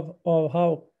think of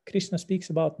how Krishna speaks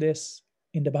about this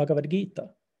in the Bhagavad Gita.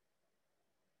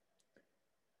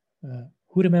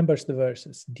 Who remembers the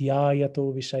verses?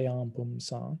 Dhyayato vishayam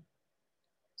pumsam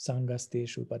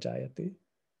sangasteshu pajayate.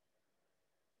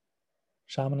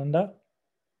 Shamananda?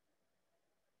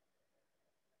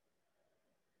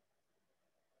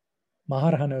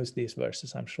 Maharha knows these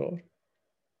verses, I'm sure.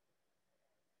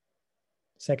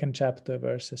 Second chapter,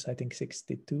 verses, I think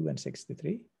 62 and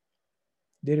 63.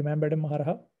 Do you remember them,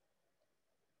 Maharha?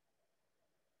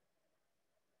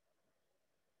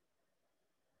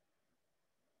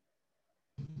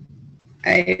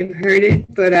 I've heard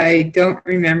it, but I don't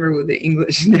remember the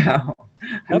English now.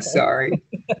 I'm sorry.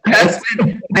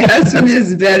 My husband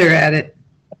is better at it.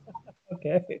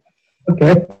 Okay.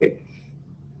 Okay.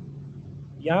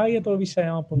 Yayato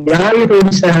vishayam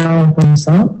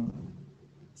pumsam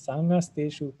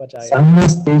sangasteshu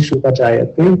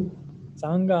pajayate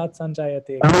sangat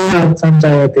sanjayate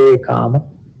kama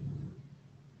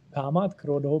kamat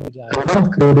krodho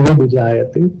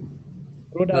bujayate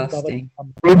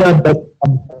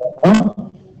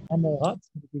amohat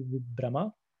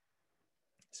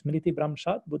smriti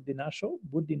bramshat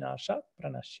buddhinashat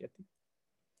pranashyati.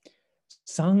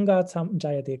 Sangat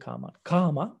sanjayate kama.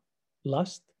 Kama,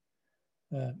 lust,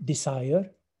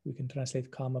 desire. We can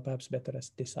translate kama perhaps better as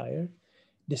desire.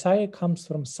 Desire comes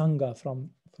from sangha,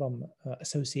 from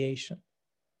association.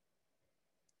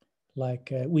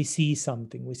 Like we see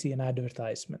something, we see an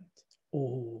advertisement.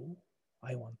 Oh,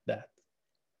 I want that.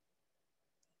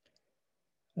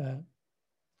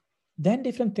 Then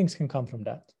different things can come from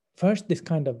that. First, this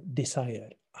kind of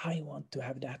desire. I want to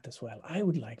have that as well. I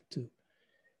would like to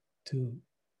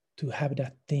have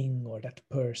that thing or that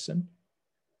person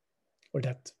or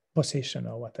that position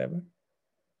or whatever.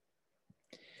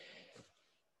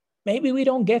 Maybe we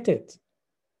don't get it.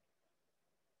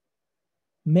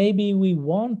 Maybe we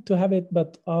want to have it,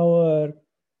 but our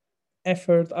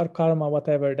effort, our karma,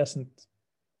 whatever, doesn't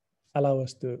allow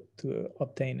us to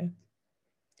obtain it.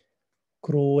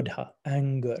 Krodha,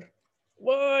 anger.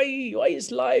 Why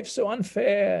is life so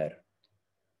unfair?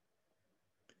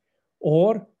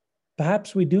 Or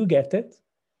perhaps we do get it,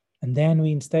 and then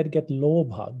we instead get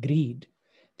lobha, greed.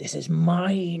 This is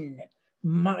mine,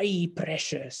 my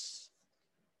precious.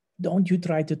 Don't you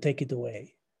try to take it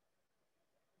away.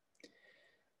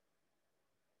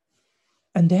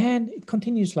 And then it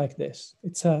continues like this.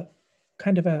 It's a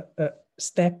kind of a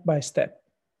step-by-step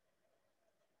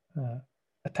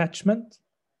attachment,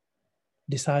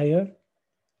 desire,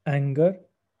 anger,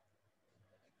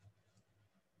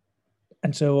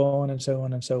 and so on and so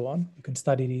on and so on. You can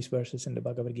study these verses in the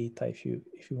Bhagavad Gita if you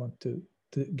want to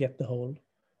get the whole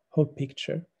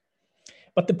picture.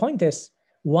 But the point is,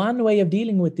 one way of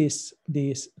dealing with these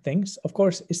things, of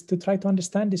course, is to try to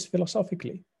understand this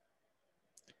philosophically.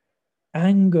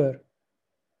 Anger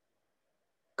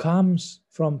comes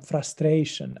from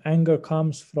frustration. Anger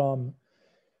comes from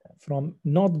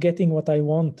not getting what I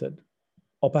wanted,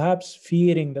 or perhaps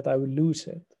fearing that I will lose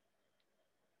it.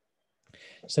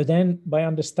 So then, by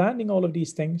understanding all of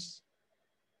these things,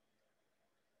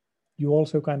 you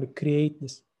also kind of create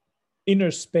this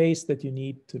inner space that you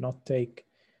need to not take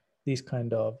these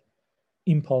kind of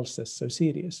impulses so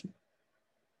seriously.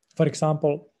 For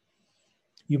example,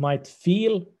 you might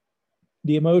feel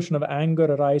the emotion of anger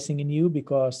arising in you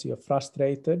because you're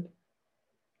frustrated.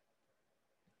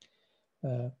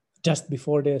 Just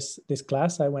before this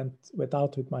class, I went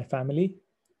out with my family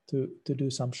to do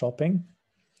some shopping.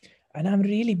 And I'm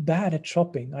really bad at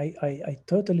shopping. I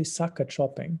totally suck at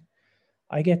shopping.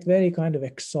 I get very kind of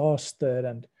exhausted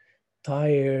and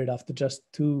tired after just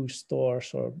 2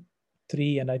 stores or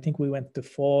 3. And I think we went to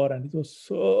 4 and it was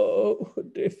so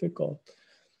difficult.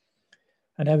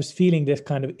 And I was feeling this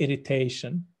kind of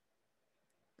irritation.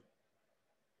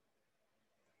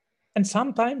 And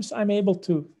sometimes I'm able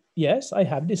to, yes, I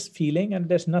have this feeling and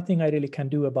there's nothing I really can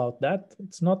do about that.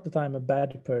 It's not that I'm a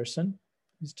bad person.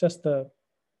 It's just a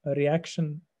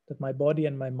reaction that my body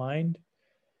and my mind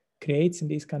creates in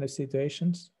these kind of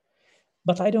situations.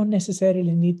 But I don't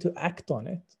necessarily need to act on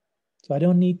it. So I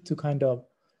don't need to kind of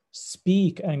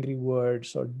speak angry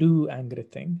words or do angry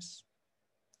things.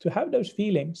 To have those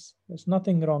feelings, there's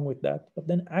nothing wrong with that. But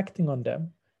then acting on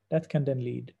them, that can then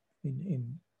lead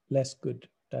in less good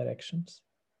directions.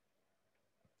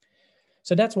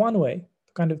 So that's one way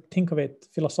to kind of think of it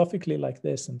philosophically like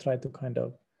this and try to kind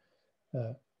of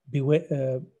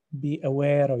be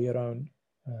aware of your own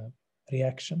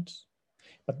reactions.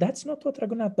 But that's not what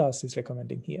Raghunath Das is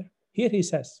recommending here. Here he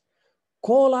says,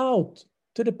 call out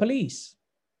to the police.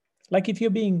 Like if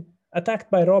you're being attacked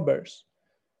by robbers.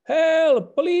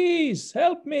 Help, police,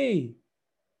 help me.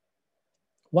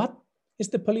 What is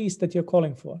the police that you're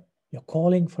calling for? You're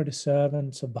calling for the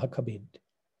servants of Bhakabid,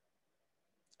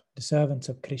 the servants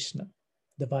of Krishna,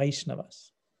 the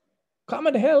Vaishnavas. Come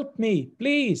and help me,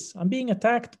 please. I'm being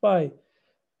attacked by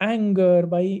anger,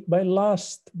 by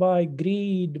lust, by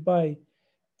greed, by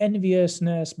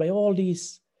enviousness, by all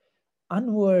these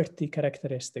unworthy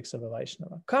characteristics of a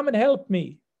Vaishnava. Come and help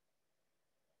me.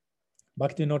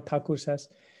 Bhaktivinoda Thakur says,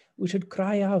 we should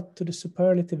cry out to the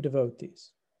superlative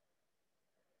devotees,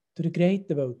 to the great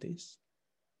devotees.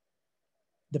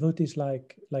 Devotees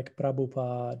like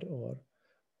Prabhupada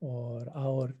or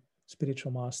our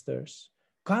spiritual masters.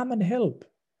 Come and help.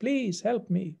 Please help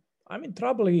me. I'm in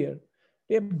trouble here.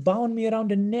 They have bound me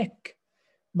around the neck.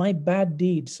 My bad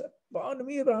deeds bound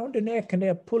me around the neck and they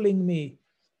are pulling me.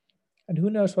 And who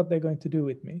knows what they're going to do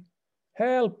with me.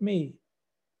 Help me.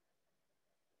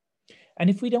 And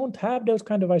if we don't have those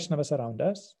kind of Vaishnavas around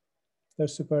us,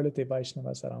 those superlative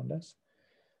Vaishnavas around us,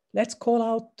 let's call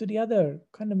out to the other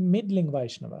kind of middling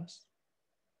Vaishnavas.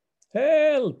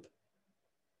 Help!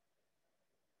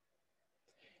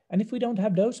 And if we don't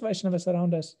have those Vaishnavas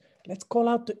around us, let's call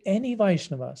out to any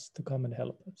Vaishnavas to come and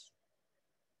help us.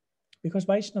 Because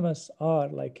Vaishnavas are,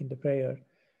 like in the prayer,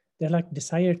 they're like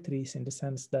desire trees in the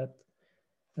sense that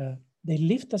they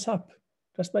lift us up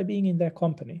just by being in their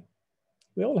company.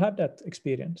 We all have that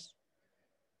experience.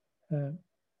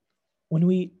 When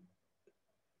we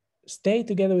stay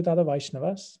together with other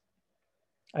Vaishnavas,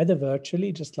 either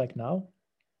virtually, just like now,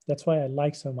 that's why I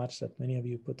like so much that many of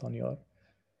you put on your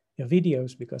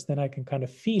videos, because then I can kind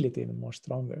of feel it even more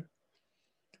stronger.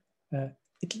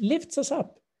 It lifts us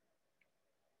up.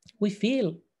 We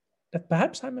feel that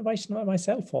perhaps I'm a Vaishnava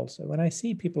myself also. When I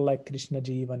see people like Krishna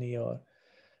Jivani or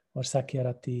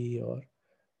Sakyarati or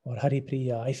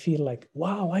Haripriya, I feel like,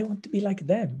 wow, I want to be like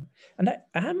them. And I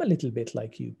am a little bit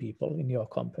like you people in your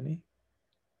company.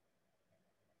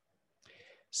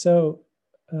 So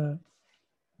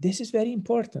this is very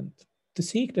important, to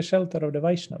seek the shelter of the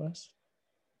Vaishnavas,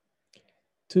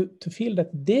 to feel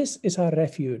that this is our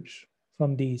refuge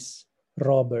from these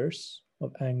robbers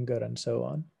of anger and so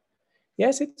on.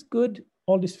 Yes, it's good,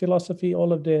 all this philosophy,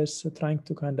 all of this, trying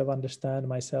to kind of understand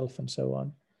myself and so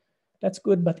on. That's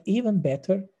good, but even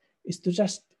better is to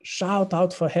just shout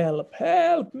out for help.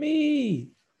 Help me!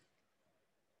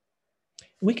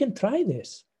 We can try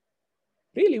this.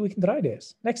 Really, we can try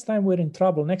this. Next time we're in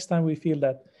trouble, next time we feel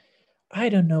that I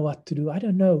don't know what to do, I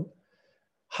don't know,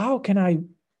 how can I,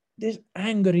 this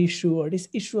anger issue or this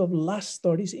issue of lust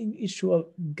or this issue of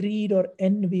greed or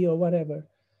envy or whatever,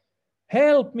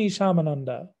 help me,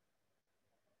 Shamananda,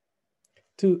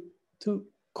 to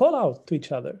call out to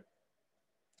each other.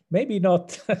 Maybe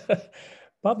not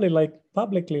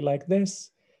publicly like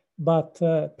this, but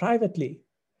privately.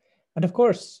 And of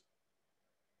course,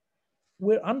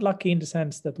 we're unlucky in the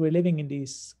sense that we're living in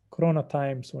these Corona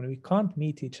times when we can't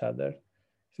meet each other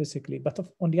physically. But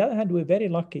on the other hand, we're very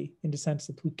lucky in the sense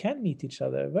that we can meet each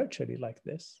other virtually like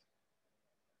this.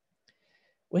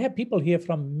 We have people here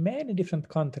from many different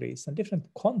countries and different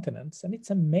continents, and it's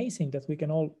amazing that we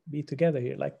can all be together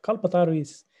here. Like Kalpataru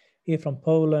is here from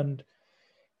Poland,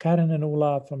 Karen and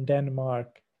Ola from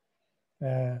Denmark,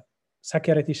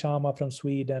 Sakyarati Shama from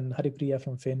Sweden, Haripriya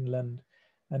from Finland,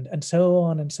 and so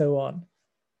on and so on.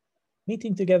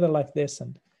 Meeting together like this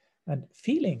and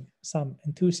feeling some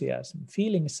enthusiasm,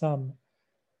 feeling some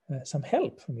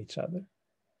help from each other.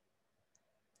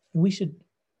 We should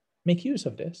make use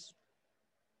of this.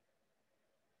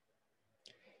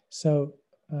 So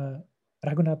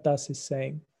Raghunath Das is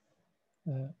saying,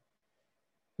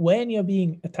 when you're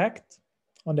being attacked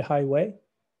on the highway,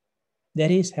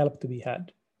 there is help to be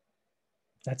had.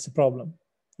 That's the problem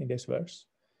in this verse.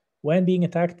 When being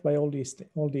attacked by all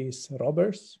these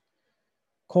robbers,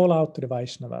 call out to the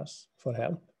Vaishnavas for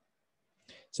help.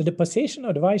 So the position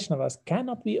of the Vaishnavas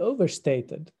cannot be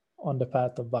overstated on the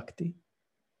path of bhakti.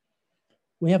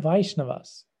 We are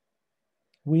Vaishnavas.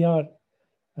 We are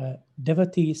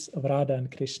devotees of Radha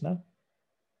and Krishna.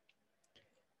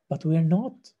 But we are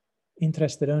not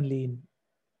interested only in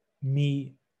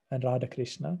me and Radha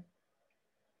Krishna,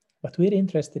 but we're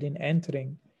interested in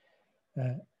entering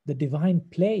the divine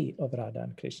play of Radha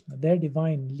and Krishna, their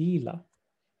divine Leela,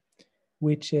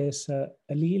 which is a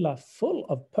Leela full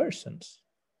of persons,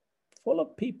 full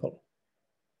of people.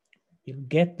 We'll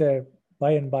get there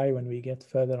by and by when we get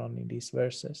further on in these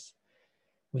verses.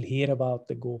 We'll hear about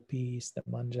the gopis, the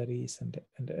manjaris,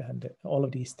 and all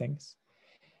of these things.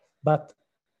 But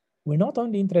we're not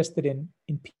only interested in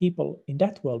people in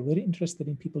that world, we're interested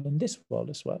in people in this world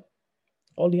as well.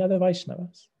 All the other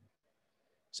Vaishnavas.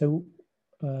 So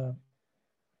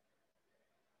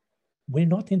we're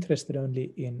not interested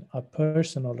only in our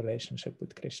personal relationship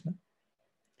with Krishna.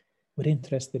 We're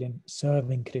interested in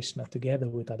serving Krishna together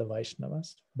with other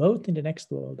Vaishnavas, both in the next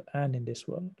world and in this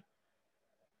world.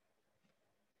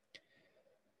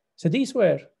 So these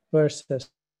were verses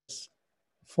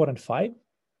 4 and 5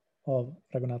 of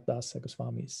Raghunath Das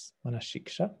Goswami's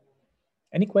Manashiksha.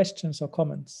 Any questions or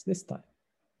comments this time?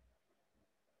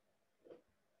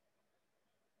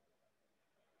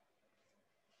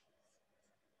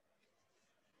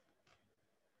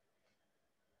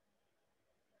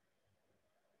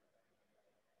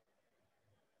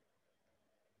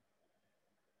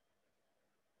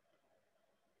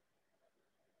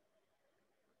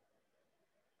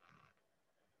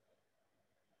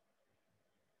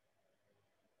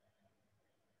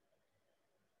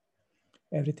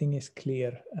 Everything is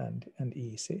clear and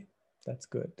easy. That's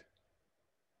good.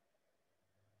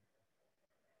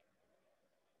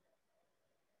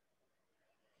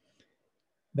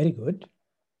 Very good.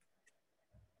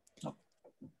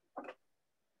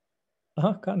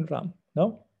 Kanram,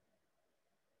 no?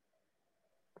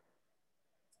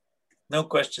 No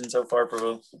questions so far,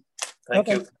 Prabhu. Thank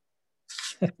you.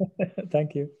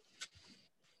 Thank you.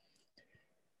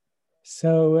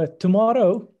 So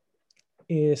tomorrow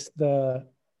is the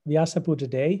Vyasa Puja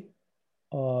day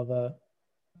of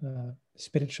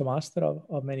spiritual master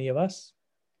of many of us,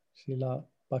 Srila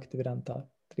Bhaktivedanta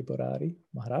Tripurari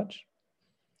Maharaj.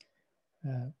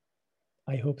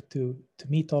 I hope to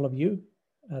meet all of you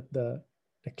at the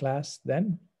class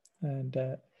then. And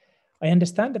I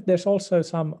understand that there's also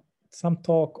some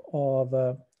talk of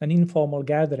an informal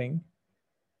gathering.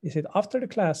 Is it after the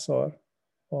class or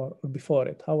before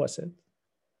it? How was it?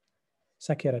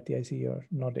 Sakyarati, I see you're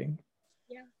nodding.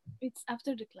 Yeah, it's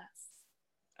after the class.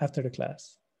 After the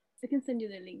class. I can send you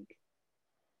the link.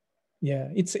 Yeah,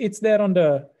 it's there on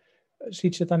the Sri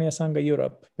Chaitanya Sangha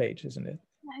Europe page, isn't it?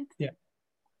 Right.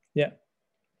 Yeah.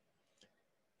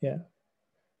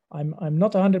 I'm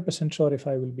not 100% sure if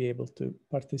I will be able to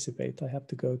participate. I have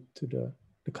to go to the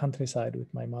countryside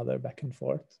with my mother back and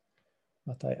forth,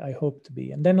 but I hope to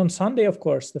be. And then on Sunday, of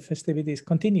course, the festivities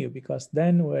continue because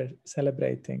then we're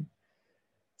celebrating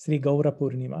Sri Gaura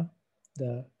Purnima,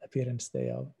 the appearance day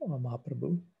of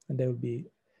Mahaprabhu, and there will be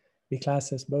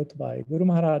classes both by Guru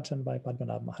Maharaj and by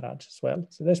Padmanabh Maharaj as well.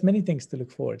 So there's many things to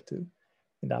look forward to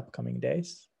in the upcoming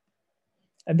days.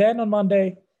 And then on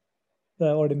Monday,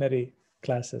 the ordinary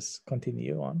classes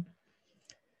continue on.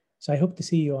 So I hope to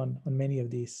see you on many of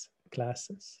these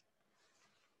classes.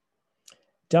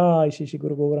 Jai Shri Shri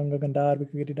Guru Gauranga Gandharva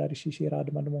Giridhari Shri Shri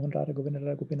Radha Madhu Mohan Radha Govinda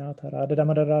Radha Gopinatha Radha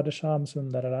Damodara Radha Sham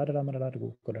Sundara Radha Ramana Radha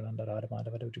Gokulananda Radha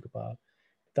Madhava Rajagopal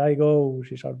Jai Go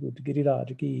Shri Shadbhuti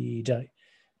Giriraj Ki Jai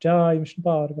Jai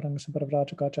Vishnupad Varanga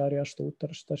Samparavrajacharya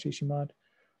Stotra Shri Shrimad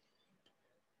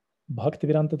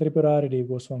Bhaktivedanta Tripurari Dev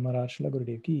Goswami Maharaj Shila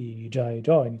Gurudev Ki Jai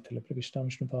Jai Nitya Pravishtam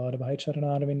Vishnupad Bhai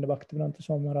Charanaravinda Bhaktivedanta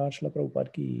Swami Maharaj Shila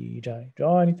Prabhupada Ki Jai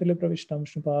Jai Nitya Pravishtam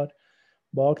Vishnupad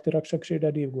Bhakti Rakshak Shri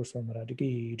Dev Goswami Maharaj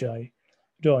Ki Jai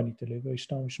Jai Nitya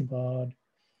Pravishtam Vishnupad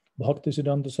Bhakti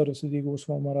Siddhanta Saraswati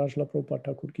Goswami Maharaj Shila Prabhupada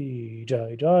Thakur Ki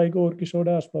Jai Jai Gaur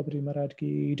Kishodas Babri Maharaj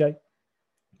Ki Jai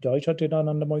जय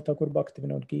सच्चिदानंदमय ठाकुर भक्ति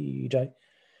विनोद की जय।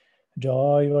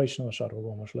 जय वैष्णव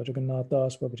सार्वभौम श्री जगन्नाथ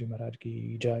दास बाबा जी महाराज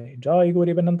की जय। जय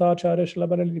गौरी अनंताचार्य श्री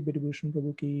बरली विभूषण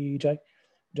प्रभु की जय।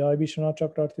 जय विश्वनाथ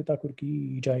चक्रवर्ती ठाकुर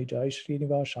की जय। जय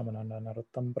श्रीनिवास श्यामानंद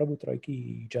नरोत्तम प्रभु त्रय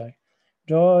की जय।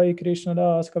 जय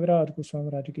कृष्णदास कविराज गोस्वामी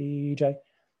महाराज की जय।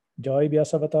 जय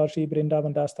व्यासावतार श्री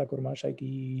वृंदावन दास ठाकुर महाशय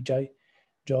की जय।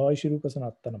 जय श्री रूप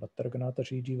सनातन भट्ट रघुनाथ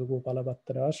श्री जीव गोपाल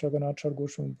भट्ट दास रघुनाथ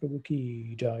गोस्वामी प्रभु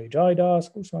की जय। जय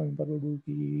दास गोस्वामी प्रभु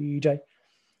की जय।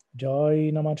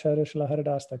 जय नमाचार्य श्री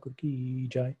हरदास ठाकुर की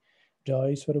जय।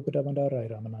 जय स्वरूप दामोदर राय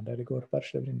रामानंद हरि गौर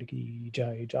पार्षद वृंद की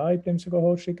जय। जय प्रेम से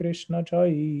कहो श्री कृष्ण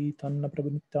जय तन्न प्रभु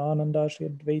नित्यानंद श्री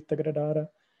अद्वैत गदाधर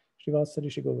श्रीवासरि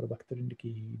श्री गौर भक्त वृंद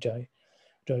की जय।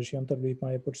 जय श्री अंतर्द्वीप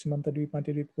मायापुर सीमंत द्वीप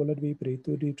मध्यद्वीप गोलद्वीप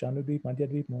रेतुद्वीप चानुद्वीप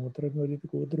मध्यद्वीप मोहद्वीप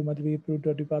गोद्रुमद्वीप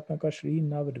रुद्रद्वीपात्मक श्री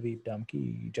नवद्वीप धाम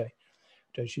की जय।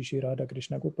 जय श्री श्री राधा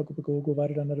कृष्ण गोप गो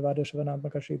गोवर्धन नरवाद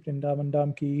शवनात्मक श्री वृंदावन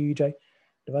धाम की जय।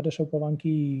 द्वादश उपवां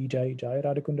की जय। जय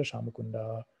राधकुंड श्यामकुंड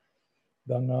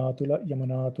गंगा तुला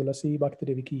यमुना तुलसी भक्ति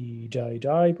देवी की जय।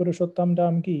 जय पुरुषोत्तम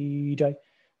धाम की जय।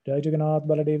 जय जगन्नाथ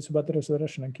बलदेव सुभद्र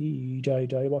सुदर्शन की जय।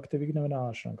 जय भक्त विघ्न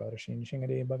विनाशन कर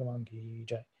सिंहदेव भगवान की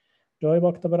जय। जय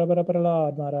भक्त बराबर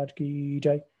प्रहलाद महाराज की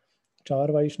जय।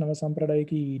 चार वैष्णव संप्रदाय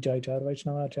की जय। चार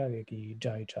वैष्णवाचार्य की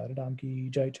जय। चार धाम की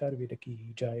जय। चार वेद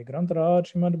की जय। ग्रंथराज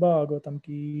श्रीमद् भागवतम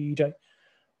की जय।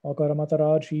 अकर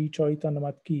मतराज श्री चैतन्य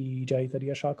मत की जय।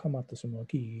 तरिया शाखा मत समूह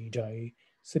की जय।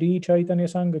 श्री चैतन्य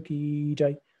संघ की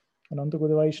जय। अनंत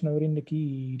गुद वैष्णव वृंद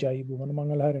की जय। भुवन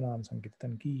मंगल हरि नाम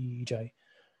संकीर्तन की जय।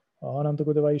 अनंत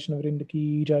गुद वैष्णव वृंद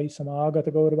की जय। समागत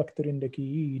गौर भक्त वृंद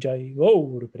की जय।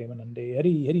 गौर प्रेमानंदे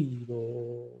हरि हरि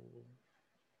बोल।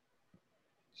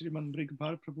 श्रीमन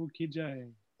मृगपाल प्रभु की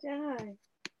जय। Jai.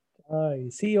 Jai.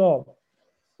 See you all.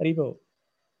 Hari Bol.